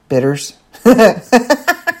 Bitters?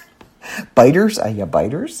 Biters? Are you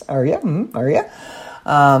biters? Are you? Are you?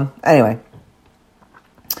 Anyway.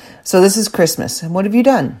 So this is Christmas, and what have you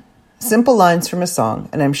done? Simple lines from a song,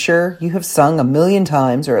 and I'm sure you have sung 1,000,000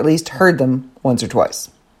 times, or at least heard them once or twice.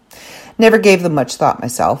 Never gave them much thought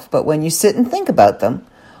myself, but when you sit and think about them,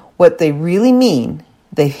 what they really mean,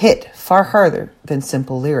 they hit far harder than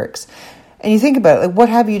simple lyrics. And you think about it, like, what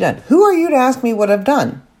have you done? Who are you to ask me what I've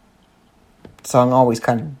done? Song always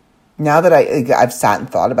kind of, now that I've sat and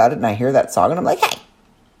thought about it, and I hear that song, and I'm like, hey,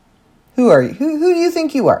 who are you? Who do you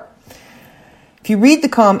think you are? If you've read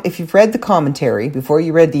the commentary before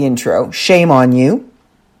you read the intro, shame on you.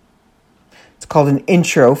 It's called an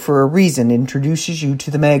intro for a reason. It introduces you to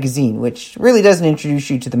the magazine, which really doesn't introduce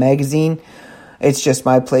you to the magazine. It's just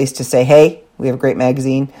my place to say, hey, we have a great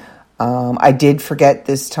magazine. I did forget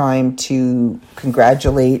this time to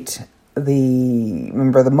congratulate the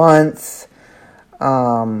member of the month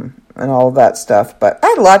and all of that stuff, but I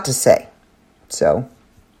had a lot to say. So,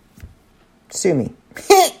 sue me.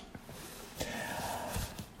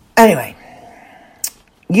 Anyway,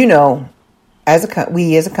 we as a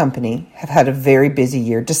company have had a very busy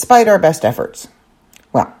year despite our best efforts.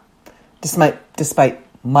 Well, despite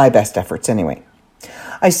my best efforts anyway.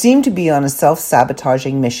 I seem to be on a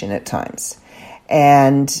self-sabotaging mission at times.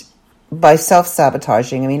 And by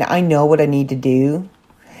self-sabotaging, I mean, I know what I need to do,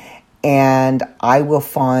 and I will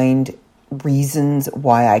find reasons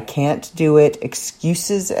why I can't do it,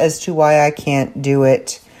 excuses as to why I can't do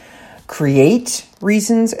it, create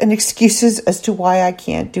reasons and excuses as to why I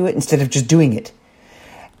can't do it instead of just doing it.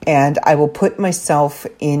 And I will put myself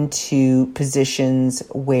into positions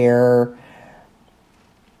where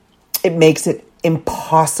it makes it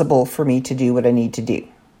impossible for me to do what I need to do.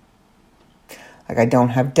 Like I don't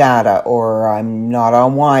have data, or I'm not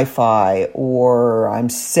on Wi-Fi, or I'm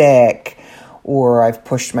sick, or I've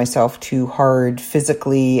pushed myself too hard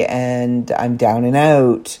physically and I'm down and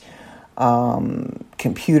out.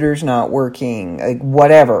 Computer's not working, like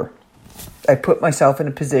whatever. I put myself in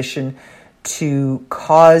a position to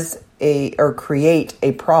create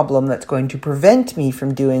a problem that's going to prevent me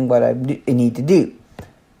from doing what I need to do.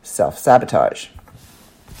 Self-sabotage.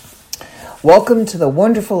 Welcome to the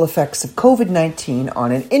wonderful effects of COVID-19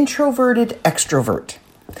 on an introverted extrovert.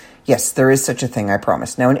 Yes, there is such a thing, I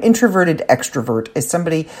promise. Now, an introverted extrovert is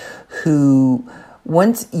somebody who,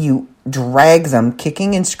 once you drag them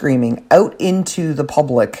kicking and screaming out into the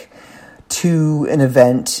public, to an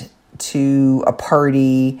event, to a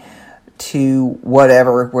party, to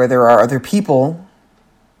whatever, where there are other people,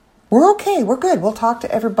 we're okay, we're good. We'll talk to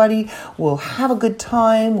everybody, we'll have a good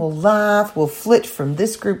time, we'll laugh, we'll flit from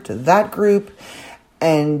this group to that group,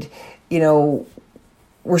 and,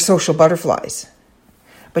 we're social butterflies.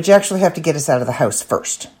 But you actually have to get us out of the house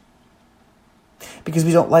first. Because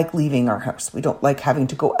we don't like leaving our house. We don't like having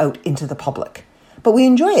to go out into the public. But we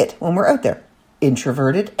enjoy it when we're out there.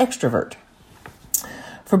 Introverted extrovert.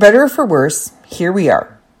 For better or for worse, here we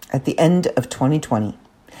are at the end of 2020.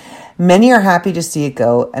 Many are happy to see it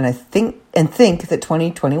go, and think that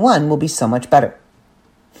 2021 will be so much better.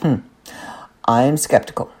 I am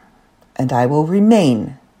skeptical, and I will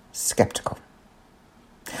remain skeptical.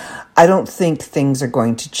 I don't think things are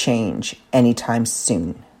going to change anytime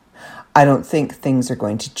soon. I don't think things are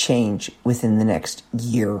going to change within the next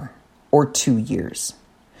year or 2 years.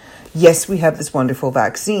 Yes, we have this wonderful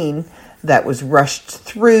vaccine that was rushed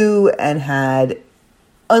through and had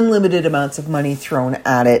unlimited amounts of money thrown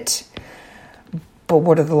at it. But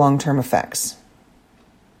what are the long-term effects?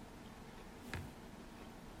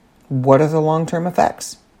 What are the long-term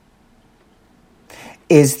effects?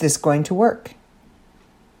 Is this going to work?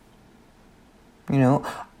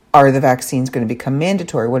 Are the vaccines going to become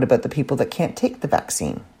mandatory? What about the people that can't take the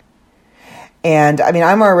vaccine? And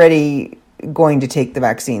I'm already going to take the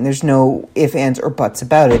vaccine. There's no ifs, ands, or buts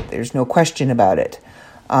about it. There's no question about it.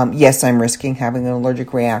 Yes, I'm risking having an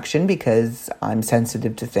allergic reaction because I'm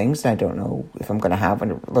sensitive to things and I don't know if I'm going to have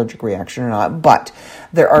an allergic reaction or not. But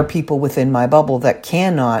there are people within my bubble that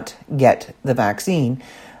cannot get the vaccine,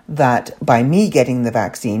 that by me getting the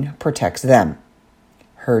vaccine protects them.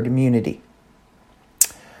 Herd immunity.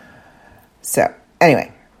 So,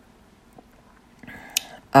 anyway,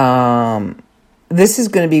 this is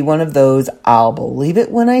going to be one of those I'll believe it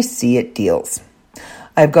when I see it deals.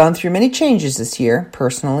 I've gone through many changes this year,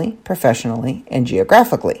 personally, professionally, and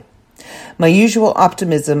geographically. My usual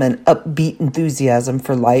optimism and upbeat enthusiasm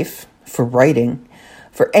for life, for writing,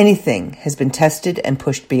 for anything has been tested and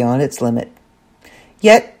pushed beyond its limit.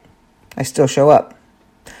 Yet, I still show up.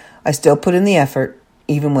 I still put in the effort,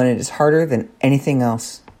 even when it is harder than anything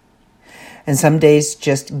else. And some days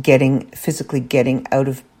just physically getting out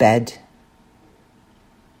of bed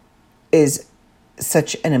is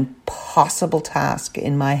such an impossible task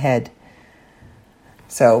in my head.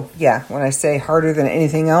 So, yeah, when I say harder than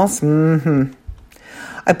anything else,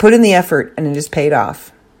 I put in the effort and it has paid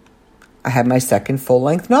off. I had my second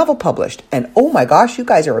full-length novel published. And oh my gosh, you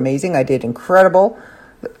guys are amazing. I did incredible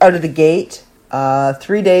out of the gate.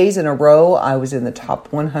 3 days in a row, I was in the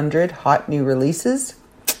top 100 hot new releases.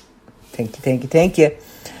 Thank you.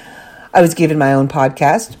 I was given my own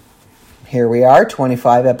podcast. Here we are,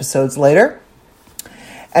 25 episodes later.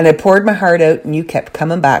 And I poured my heart out and you kept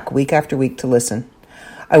coming back week after week to listen.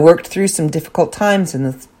 I worked through some difficult times in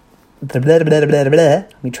the... Let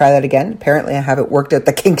me try that again. Apparently I haven't worked out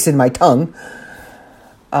the kinks in my tongue.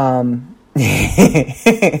 I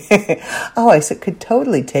could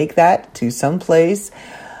totally take that to someplace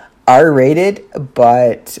R-rated,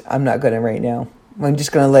 but I'm not going to right now. I'm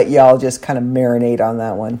just going to let y'all just kind of marinate on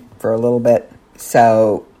that one for a little bit.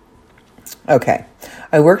 So, okay.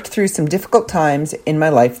 I worked through some difficult times in my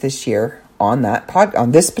life this year on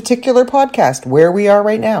this particular podcast, where we are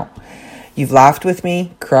right now. You've laughed with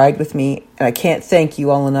me, cried with me, and I can't thank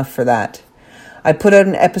you all enough for that. I put out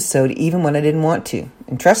an episode even when I didn't want to.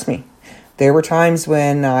 And trust me, there were times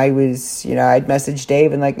when I was, I'd message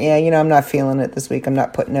Dave and I'm not feeling it this week. I'm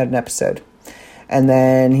not putting out an episode. And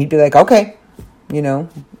then he'd be like, okay.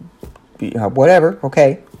 Whatever,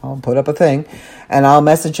 okay, I'll put up a thing. And I'll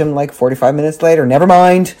message him 45 minutes later, never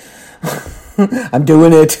mind, I'm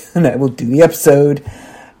doing it, and I will do the episode.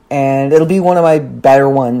 And it'll be one of my better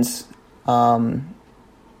ones. For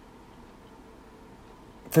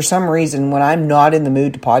some reason, when I'm not in the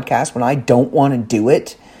mood to podcast, when I don't want to do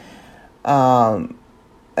it, and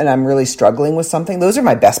I'm really struggling with something, those are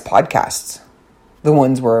my best podcasts. The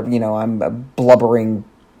ones where, I'm a blubbering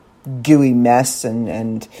gooey mess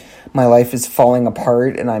and my life is falling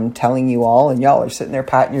apart and I'm telling you all and y'all are sitting there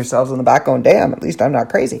patting yourselves on the back going, damn, at least I'm not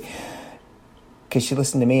crazy. Because you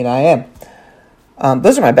listen to me and I am.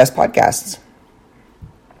 Those are my best podcasts.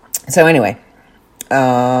 So anyway,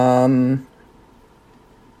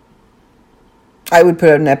 I would put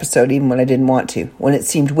out an episode even when I didn't want to, when it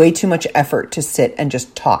seemed way too much effort to sit and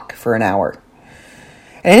just talk for an hour.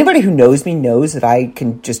 And anybody who knows me knows that I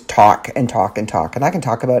can just talk and talk and talk. And I can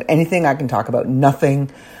talk about anything. I can talk about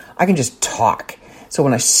nothing. I can just talk. So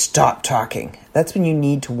when I stop talking, that's when you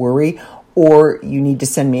need to worry or you need to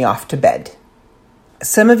send me off to bed.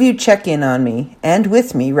 Some of you check in on me and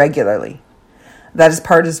with me regularly. That is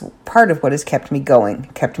part of what has kept me going,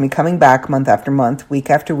 kept me coming back month after month, week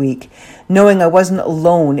after week, knowing I wasn't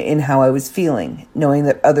alone in how I was feeling, knowing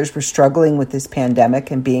that others were struggling with this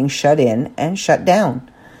pandemic and being shut in and shut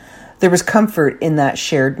down. There was comfort in that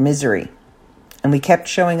shared misery, and we kept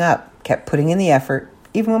showing up, kept putting in the effort,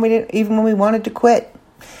 even when we wanted to quit.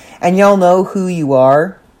 And y'all know who you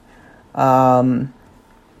are.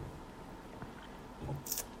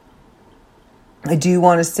 I do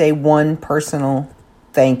want to say one personal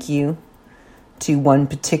thank you to one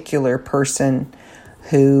particular person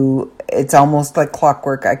who, it's almost like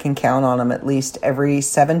clockwork. I can count on them at least every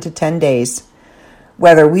 7 to 10 days.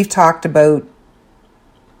 Whether we've talked about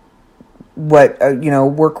what,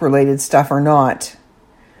 work-related stuff or not,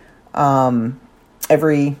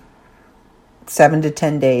 every 7 to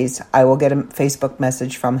 10 days, I will get a Facebook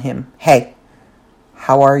message from him. Hey,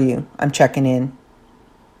 how are you? I'm checking in.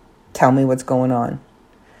 Tell me what's going on.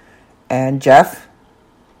 And Jeff,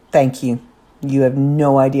 thank you. You have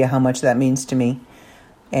no idea how much that means to me.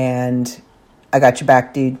 And I got your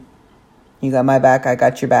back, dude. You got my back, I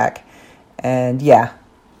got your back. And yeah,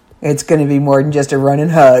 it's going to be more than just a run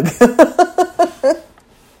and hug.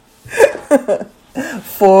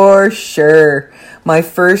 For sure. My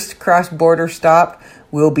first cross-border stop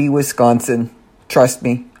will be Wisconsin. Trust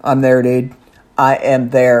me, I'm there, dude. I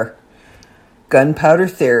am there. Gunpowder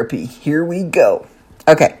therapy. Here we go.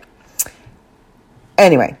 Okay.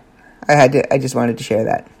 Anyway, I just wanted to share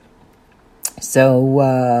that. So,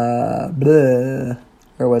 where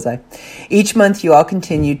was I? Each month you all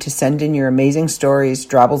continue to send in your amazing stories,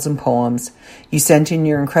 drabbles, and poems. You sent in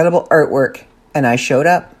your incredible artwork, and I showed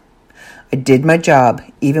up. I did my job,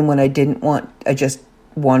 even when I just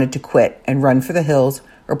wanted to quit and run for the hills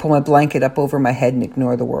or pull my blanket up over my head and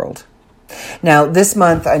ignore the world. Now, this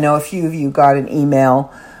month, I know a few of you got an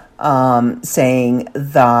email saying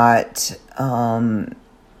that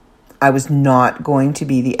I was not going to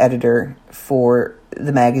be the editor for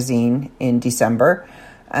the magazine in December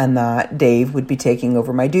and that Dave would be taking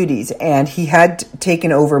over my duties. And he had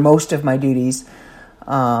taken over most of my duties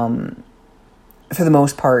for the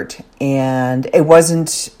most part. And it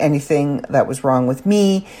wasn't anything that was wrong with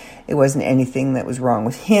me. It wasn't anything that was wrong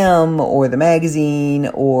with him or the magazine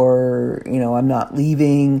or, I'm not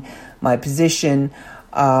leaving my position.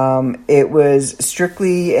 It was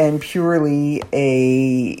strictly and purely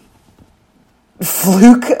a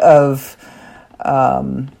fluke of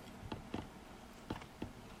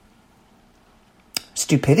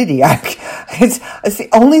stupidity. It's the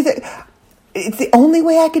only thing. It's the only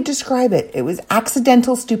way I could describe it. It was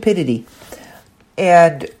accidental stupidity.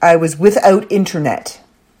 And I was without internet.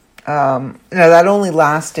 Now that only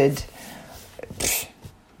lasted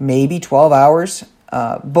maybe 12 hours.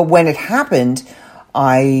 But when it happened,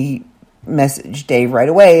 I messaged Dave right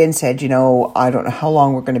away and said, I don't know how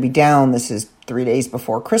long we're going to be down. This is 4 days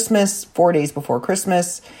before Christmas.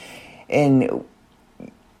 And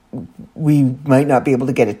we might not be able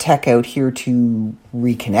to get a tech out here to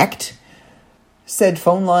reconnect said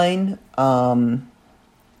phone line,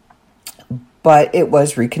 but it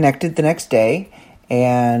was reconnected the next day,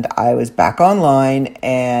 and I was back online,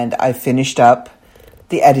 and I finished up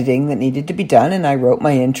the editing that needed to be done, and I wrote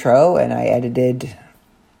my intro, and I edited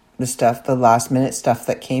the last minute stuff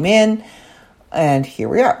that came in, and here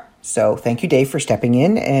we are. So thank you, Dave, for stepping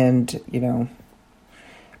in and,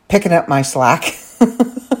 picking up my slack,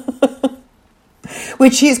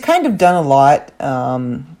 which he's kind of done a lot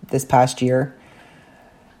this past year.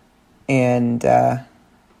 And I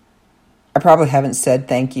probably haven't said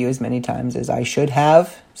thank you as many times as I should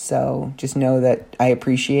have. So just know that I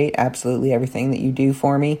appreciate absolutely everything that you do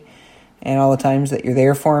for me. And all the times that you're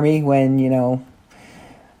there for me when,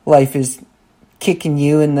 life is kicking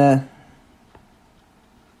you in the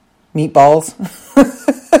meatballs.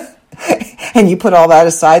 And you put all that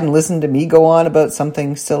aside and listen to me go on about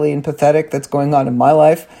something silly and pathetic that's going on in my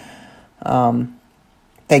life.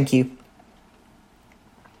 Thank you.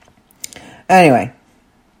 Anyway,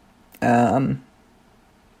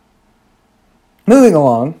 moving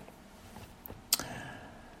along,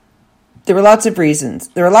 there were lots of reasons.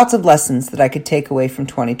 There are lots of lessons that I could take away from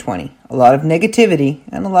 2020. A lot of negativity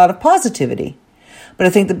and a lot of positivity. But I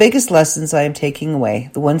think the biggest lessons I am taking away,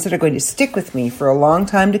 the ones that are going to stick with me for a long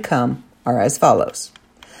time to come, are as follows.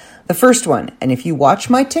 The first one, and if you watch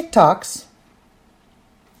my TikToks,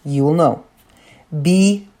 you will know.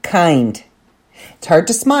 Be kind. It's hard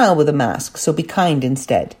to smile with a mask, so be kind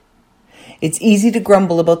instead. It's easy to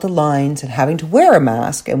grumble about the lines and having to wear a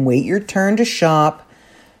mask and wait your turn to shop.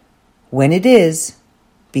 When it is,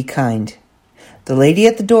 be kind. The lady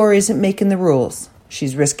at the door isn't making the rules.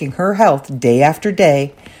 She's risking her health day after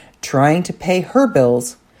day, trying to pay her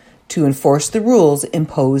bills to enforce the rules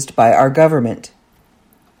imposed by our government.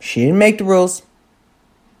 She didn't make the rules.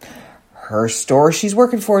 Her store she's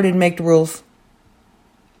working for didn't make the rules.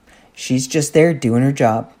 She's just there doing her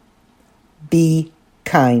job. Be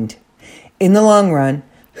kind. In the long run,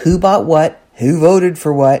 who bought what, who voted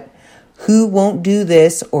for what, who won't do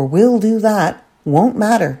this or will do that won't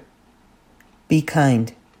matter. Be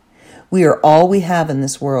kind. We are all we have in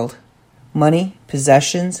this world. Money,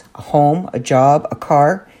 possessions, a home, a job, a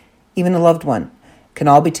car, even a loved one can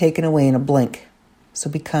all be taken away in a blink. So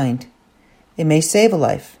be kind. It may save a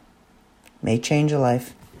life, may change a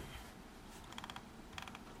life.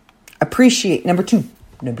 Appreciate, number two,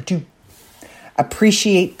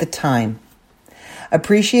 appreciate the time.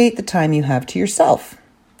 Appreciate the time you have to yourself,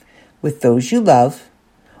 with those you love,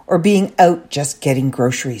 or being out just getting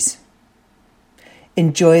groceries.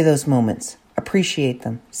 Enjoy those moments. Appreciate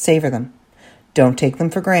them. Savor them. Don't take them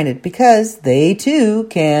for granted because they too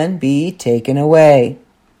can be taken away,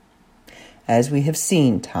 as we have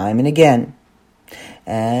seen time and again.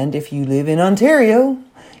 And if you live in Ontario,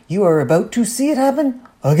 you are about to see it happen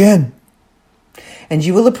again. And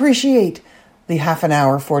you will appreciate the half an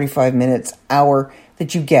hour, 45 minutes, hour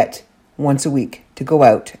that you get once a week to go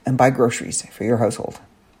out and buy groceries for your household.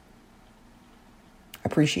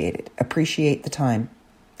 Appreciate it. Appreciate the time.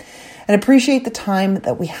 And appreciate the time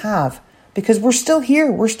that we have because we're still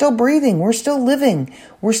here. We're still breathing. We're still living.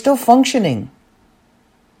 We're still functioning.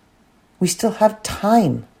 We still have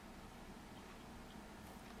time.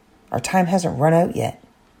 Our time hasn't run out yet.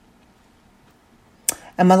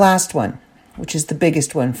 And my last one, which is the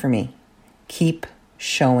biggest one for me, keep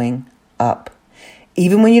showing up.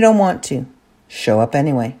 Even when you don't want to, show up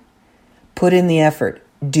anyway. Put in the effort.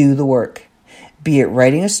 Do the work. Be it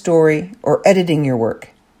writing a story or editing your work,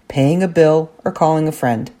 paying a bill or calling a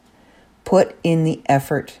friend. Put in the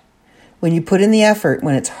effort. When you put in the effort,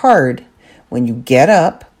 when it's hard, when you get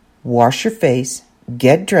up, wash your face,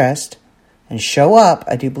 get dressed, and show up,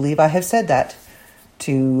 I do believe I have said that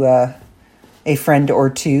to a friend or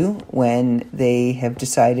two when they have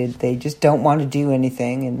decided they just don't want to do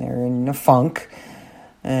anything and they're in a funk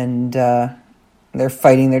and they're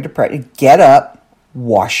fighting their depression. Get up,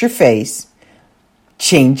 wash your face,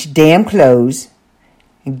 change damn clothes,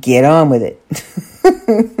 and get on with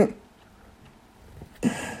it.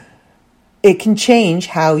 It can change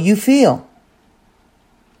how you feel.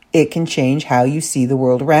 It can change how you see the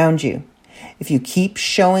world around you. If you keep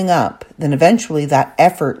showing up, then eventually that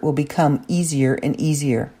effort will become easier and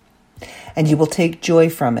easier. And you will take joy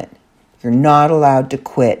from it. You're not allowed to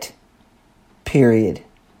quit. Period.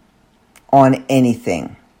 On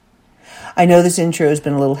anything. I know this intro has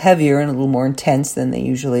been a little heavier and a little more intense than they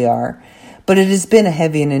usually are, but it has been a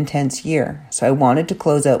heavy and intense year. So I wanted to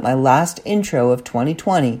close out my last intro of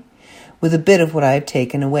 2020 with a bit of what I have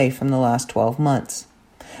taken away from the last 12 months.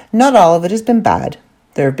 Not all of it has been bad.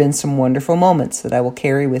 There have been some wonderful moments that I will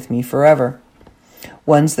carry with me forever.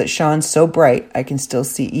 Ones that shone so bright I can still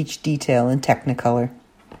see each detail in Technicolor.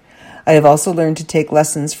 I have also learned to take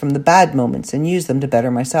lessons from the bad moments and use them to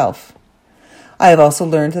better myself. I have also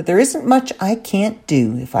learned that there isn't much I can't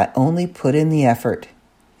do if I only put in the effort,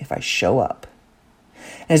 if I show up.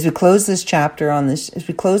 And as we close the chapter on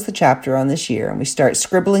this year and we start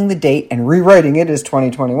scribbling the date and rewriting it as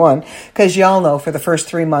 2021, because y'all know for the first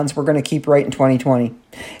 3 months we're going to keep writing 2020. And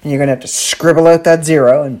you're going to have to scribble out that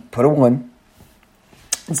 0 and put a 1.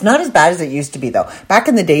 It's not as bad as it used to be, though. Back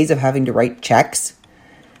in the days of having to write checks,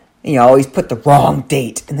 you always put the wrong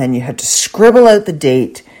date, and then you had to scribble out the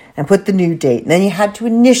date and put the new date, and then you had to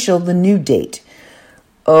initial the new date.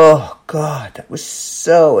 Oh, God, that was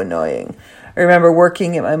so annoying. I remember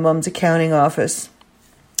working at my mom's accounting office,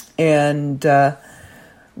 and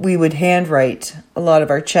we would handwrite a lot of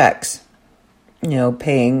our checks,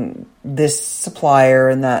 paying this supplier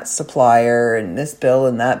and that supplier and this bill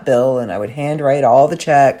and that bill, and I would handwrite all the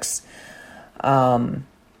checks. And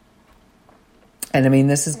I mean,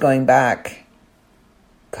 this is going back,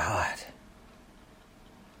 God.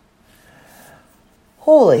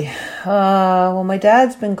 Holy. Well, my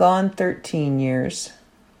dad's been gone 13 years.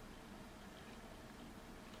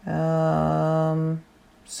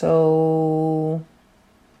 So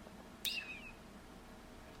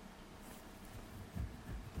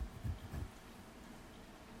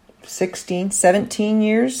 17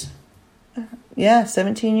 years. Yeah,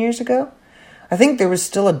 17 years ago. I think there was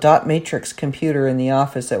still a dot matrix computer in the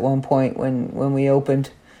office at one point when we opened.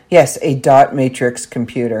 Yes, a dot matrix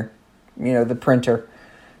computer. You know, the printer.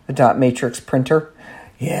 The dot matrix printer.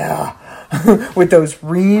 Yeah. With those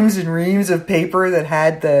reams and reams of paper that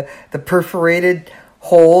had the perforated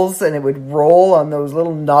holes, and it would roll on those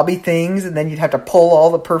little knobby things, and then you'd have to pull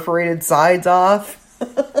all the perforated sides off.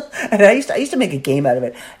 And I used to make a game out of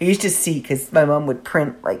it. I used to see, because my mom would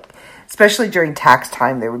print, like, especially during tax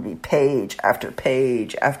time, there would be page after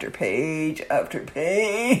page after page after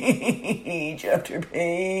page after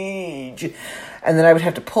page. And then I would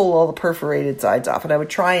have to pull all the perforated sides off. And I would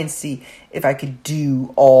try and see if I could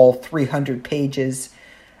do all 300 pages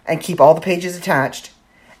and keep all the pages attached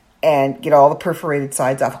and get all the perforated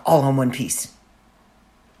sides off all on one piece.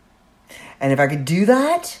 And if I could do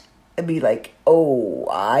that, I'd be like, oh,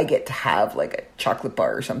 I get to have like a chocolate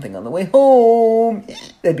bar or something on the way home.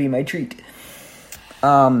 That'd be my treat.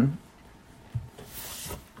 I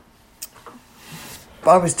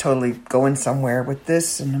was totally going somewhere with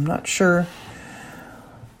this, and I'm not sure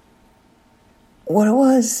what it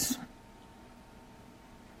was.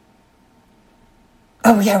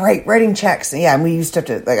 Oh, yeah, right. Writing checks. Yeah, and we used to have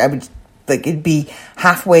to, like, I would, like, it'd be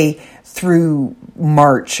halfway through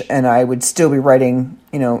March, and I would still be writing,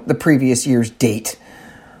 you know, the previous year's date.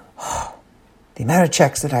 The amount of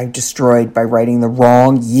checks that I've destroyed by writing the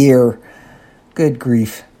wrong year. Good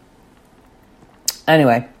grief.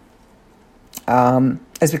 Anyway,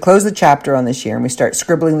 as we close the chapter on this year and we start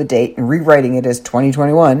scribbling the date and rewriting it as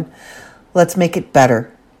 2021, let's make it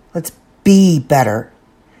better. Let's be better.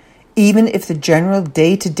 Even if the general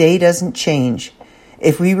day-to-day doesn't change,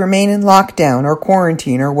 if we remain in lockdown or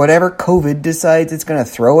quarantine or whatever COVID decides it's going to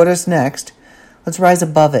throw at us next, let's rise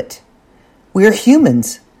above it. We are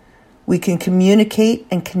humans. We can communicate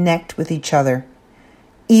and connect with each other,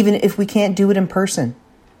 even if we can't do it in person.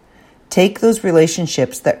 Take those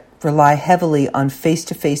relationships that rely heavily on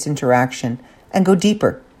face-to-face interaction and go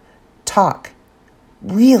deeper. Talk.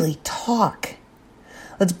 Really talk.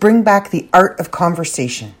 Let's bring back the art of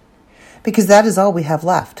conversation, because that is all we have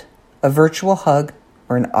left. A virtual hug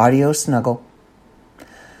or an audio snuggle.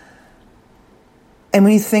 And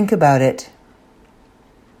when you think about it,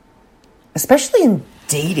 especially in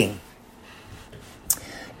dating,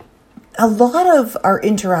 a lot of our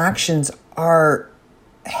interactions are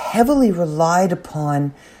heavily relied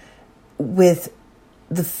upon with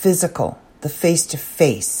the physical, the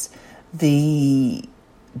face-to-face, the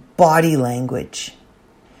body language,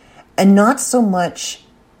 and not so much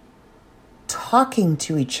talking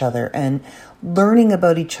to each other and learning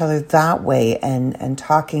about each other that way, and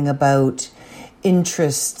talking about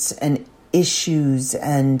interests and issues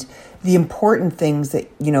and the important things that,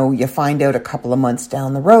 you know, you find out a couple of months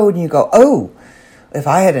down the road and you go, oh, if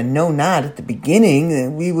I had known that at the beginning,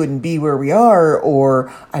 then we wouldn't be where we are.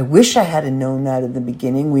 Or I wish I had known that at the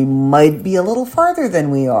beginning, we might be a little farther than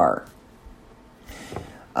we are.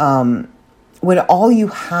 When all you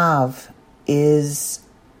have is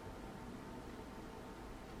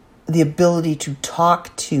the ability to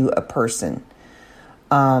talk to a person,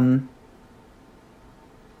 the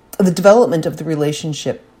development of the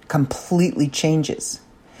relationship completely changes.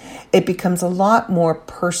 It becomes a lot more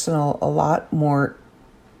personal, a lot more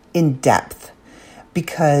in depth,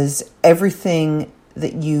 because everything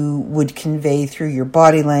that you would convey through your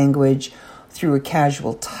body language, through a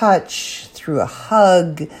casual touch, through a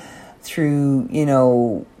hug, through, you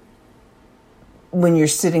know, when you're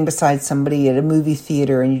sitting beside somebody at a movie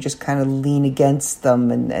theater and you just kind of lean against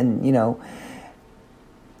them and you know,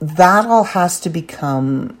 that all has to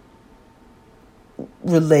become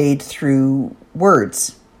relayed through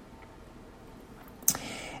words.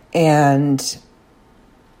 And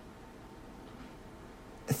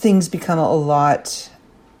things become a lot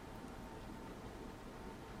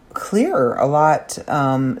clearer, a lot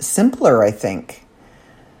simpler, I think,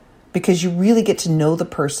 because you really get to know the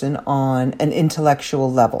person on an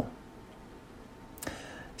intellectual level.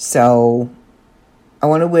 So I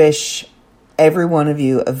want to wish every one of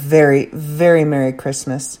you a very, very Merry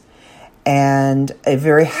Christmas and a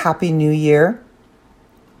very Happy New Year.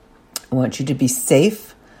 I want you to be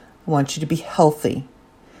safe. I want you to be healthy.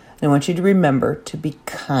 And I want you to remember to be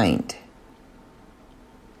kind.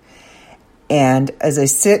 And as I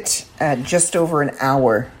sit at just over an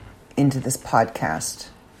hour into this podcast,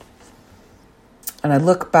 and I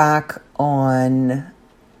look back on,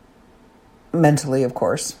 mentally, of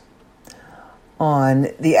course, on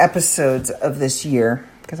the episodes of this year,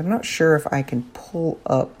 because I'm not sure if I can pull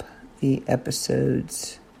up the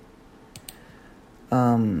episodes.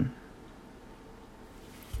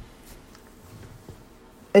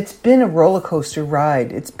 it's been a roller coaster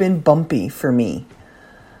ride. It's been bumpy for me.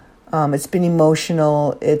 It's been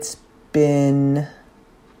emotional. It's been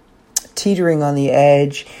teetering on the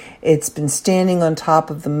edge. It's been standing on top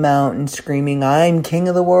of the mountain screaming, I'm king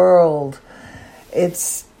of the world.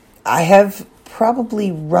 I have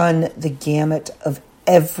probably run the gamut of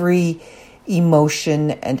every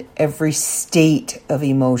emotion and every state of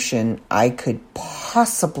emotion I could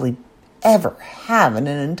possibly ever have in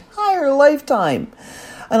an entire lifetime.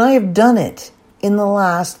 And I have done it in the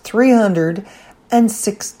last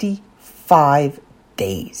 365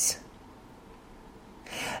 days.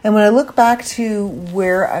 And when I look back to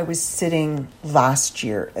where I was sitting last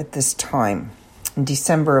year at this time, in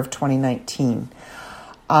December of 2019,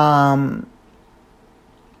 I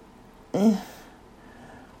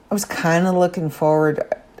was kind of looking forward.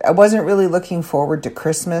 I wasn't really looking forward to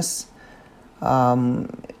Christmas. It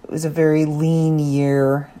was a very lean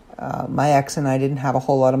year. My ex and I didn't have a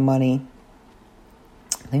whole lot of money.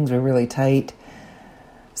 Things were really tight.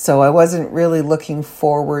 So I wasn't really looking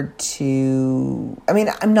forward to,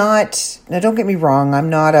 I'm not, now don't get me wrong, I'm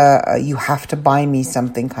not a you have to buy me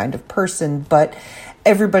something kind of person, but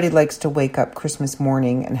everybody likes to wake up Christmas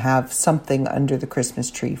morning and have something under the Christmas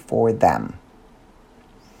tree for them.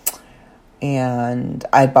 And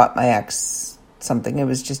I bought my ex something. It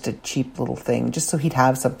was just a cheap little thing, just so he'd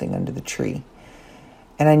have something under the tree.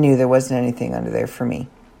 And I knew there wasn't anything under there for me.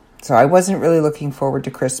 So I wasn't really looking forward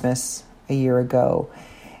to Christmas a year ago.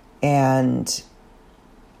 And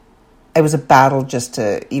it was a battle just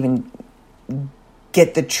to even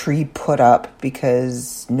get the tree put up,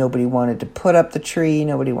 because nobody wanted to put up the tree.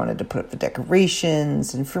 Nobody wanted to put up the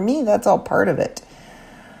decorations. And for me, that's all part of it.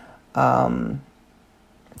 So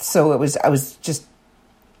I was just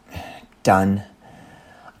done.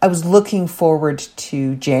 I was looking forward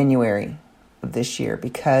to January of this year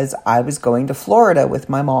because I was going to Florida with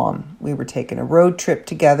my mom. We were taking a road trip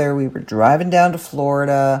together. We were driving down to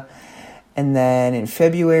Florida. And then in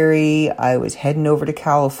February, I was heading over to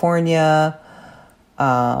California.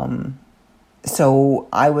 So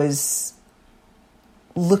I was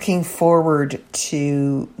looking forward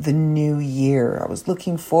to the new year. I was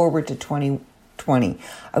looking forward to 2020.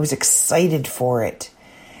 I was excited for it.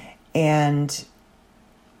 And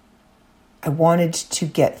I wanted to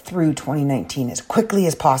get through 2019 as quickly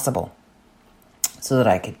as possible so that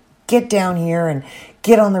I could get down here and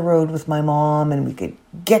get on the road with my mom, and we could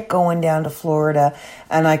get going down to Florida,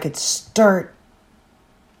 and I could start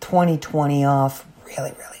 2020 off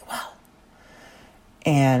really, really well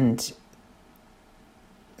and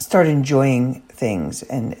start enjoying things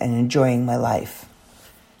and enjoying my life.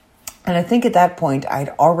 And I think at that point I'd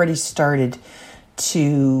already started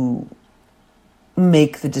to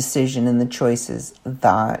make the decision and the choices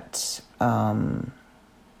that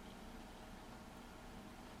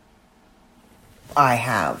I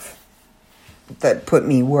have that put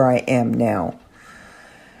me where I am now.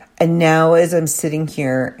 And now as I'm sitting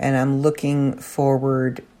here and I'm looking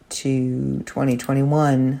forward to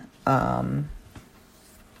 2021, I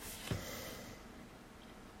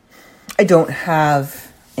don't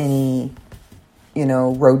have any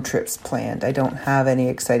road trips planned. I don't have any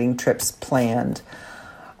exciting trips planned.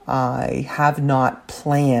 I have not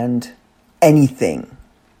planned anything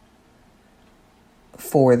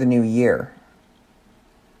for the new year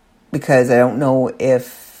because I don't know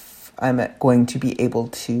if I'm going to be able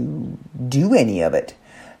to do any of it.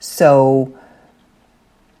 So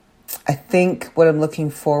I think what I'm looking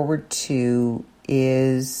forward to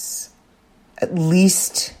is at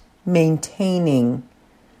least maintaining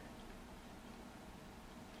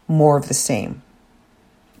more of the same.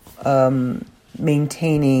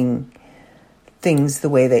 Maintaining things the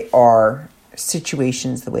way they are,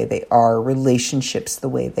 situations the way they are, relationships the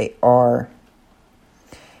way they are,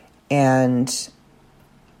 and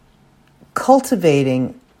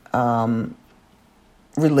cultivating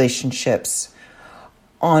relationships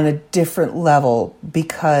on a different level,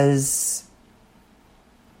 because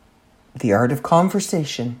the art of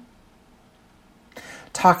conversation,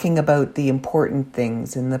 talking about the important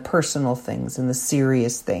things and the personal things and the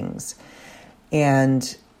serious things,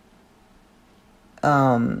 and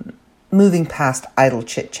moving past idle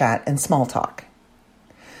chit-chat and small talk.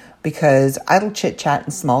 Because idle chit-chat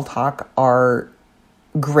and small talk are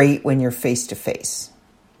great when you're face-to-face.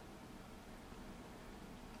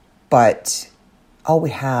 But all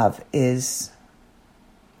we have is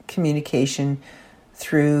communication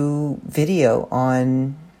through video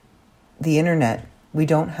on the internet. We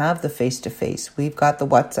don't have the face-to-face. We've got the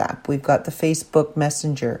WhatsApp. We've got the Facebook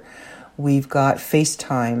Messenger. We've got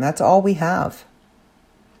FaceTime. That's all we have.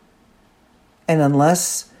 And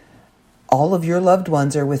unless all of your loved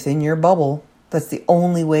ones are within your bubble. That's the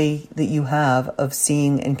only way that you have of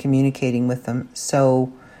seeing and communicating with them.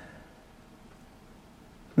 So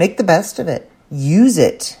make the best of it. Use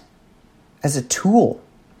it as a tool.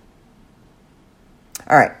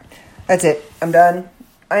 All right, that's it. I'm done.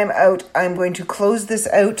 I am out. I'm going to close this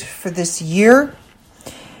out for this year.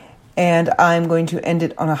 And I'm going to end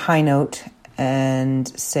it on a high note and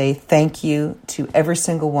say thank you to every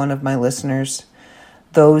single one of my listeners.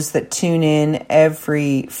 Those that tune in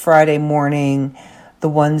every Friday morning, the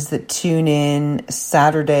ones that tune in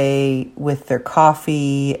Saturday with their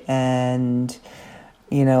coffee and,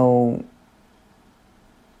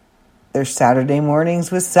 their Saturday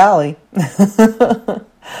mornings with Sally.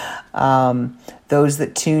 Those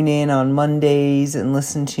that tune in on Mondays and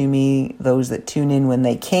listen to me, those that tune in when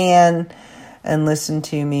they can and listen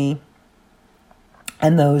to me,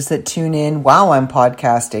 and those that tune in while I'm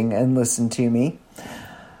podcasting and listen to me.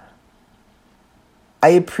 I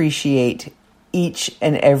appreciate each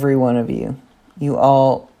and every one of you. You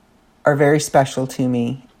all are very special to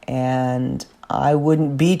me, and I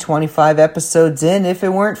wouldn't be 25 episodes in if it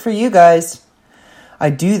weren't for you guys. I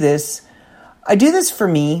do this for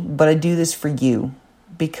me, but I do this for you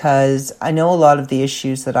because I know a lot of the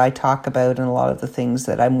issues that I talk about and a lot of the things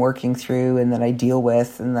that I'm working through and that I deal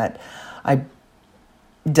with and that I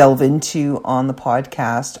delve into on the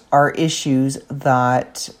podcast are issues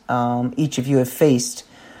that each of you have faced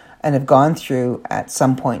and have gone through at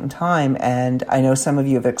some point in time. And I know some of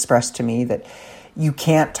you have expressed to me that you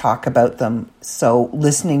can't talk about them. So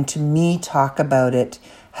listening to me talk about it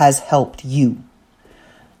has helped you.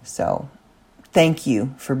 So thank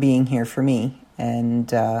you for being here for me.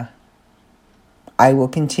 And I will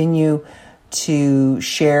continue to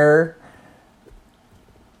share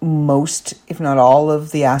most, if not all,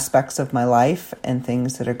 of the aspects of my life and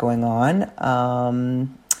things that are going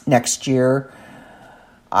on. Next year,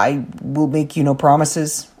 I will make you no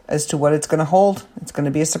promises as to what it's going to hold. It's going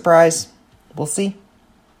to be a surprise. We'll see.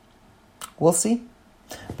 I'm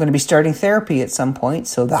going to be starting therapy at some point,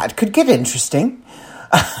 so that could get interesting.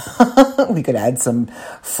 We could add some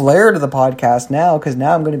flair to the podcast now, because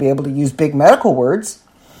now I'm going to be able to use big medical words.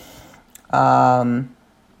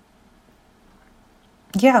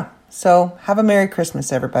 Yeah, so have a Merry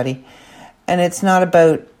Christmas, everybody. And it's not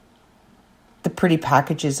about the pretty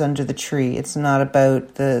packages under the tree. It's not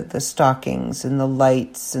about the stockings and the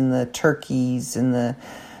lights and the turkeys and the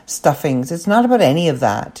stuffings. It's not about any of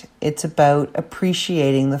that. It's about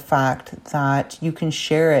appreciating the fact that you can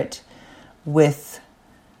share it with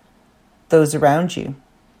those around you.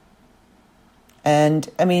 And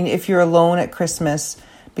I mean, if you're alone at Christmas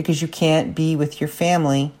because you can't be with your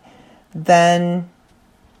family, then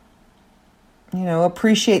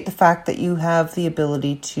appreciate the fact that you have the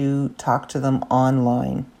ability to talk to them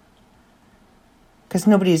online. Because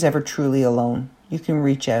nobody is ever truly alone. You can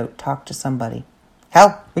reach out, talk to somebody.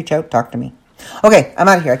 Hell, reach out, talk to me. Okay, I'm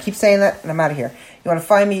out of here. I keep saying that, and I'm out of here. You want to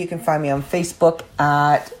find me? You can find me on Facebook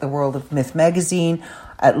at The World of Myth Magazine,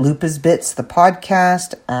 at Lupa's Bits, the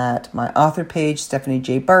podcast, at my author page, Stephanie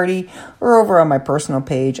J. Barty, or over on my personal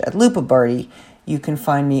page at Lupa Barty. You can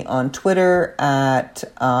find me on Twitter at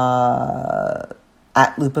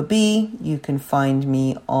Lupa B. You can find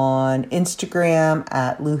me on Instagram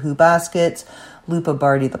at Luhu Baskets, Lupa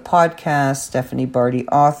Barty the podcast, Stephanie Barty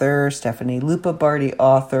author, Stephanie Lupa Barty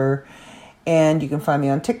author, and you can find me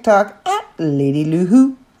on TikTok at Lady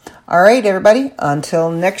Luhu. All right, everybody. Until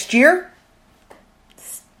next year,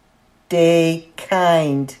 stay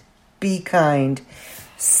kind. Be kind.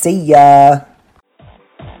 See ya.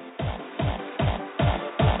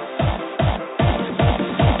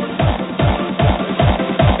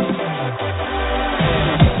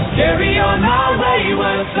 Carry on our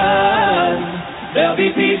wayward son. There'll be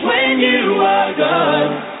peace when you are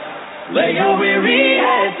gone. Lay your weary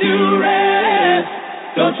head to rest.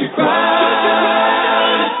 Don't you cry.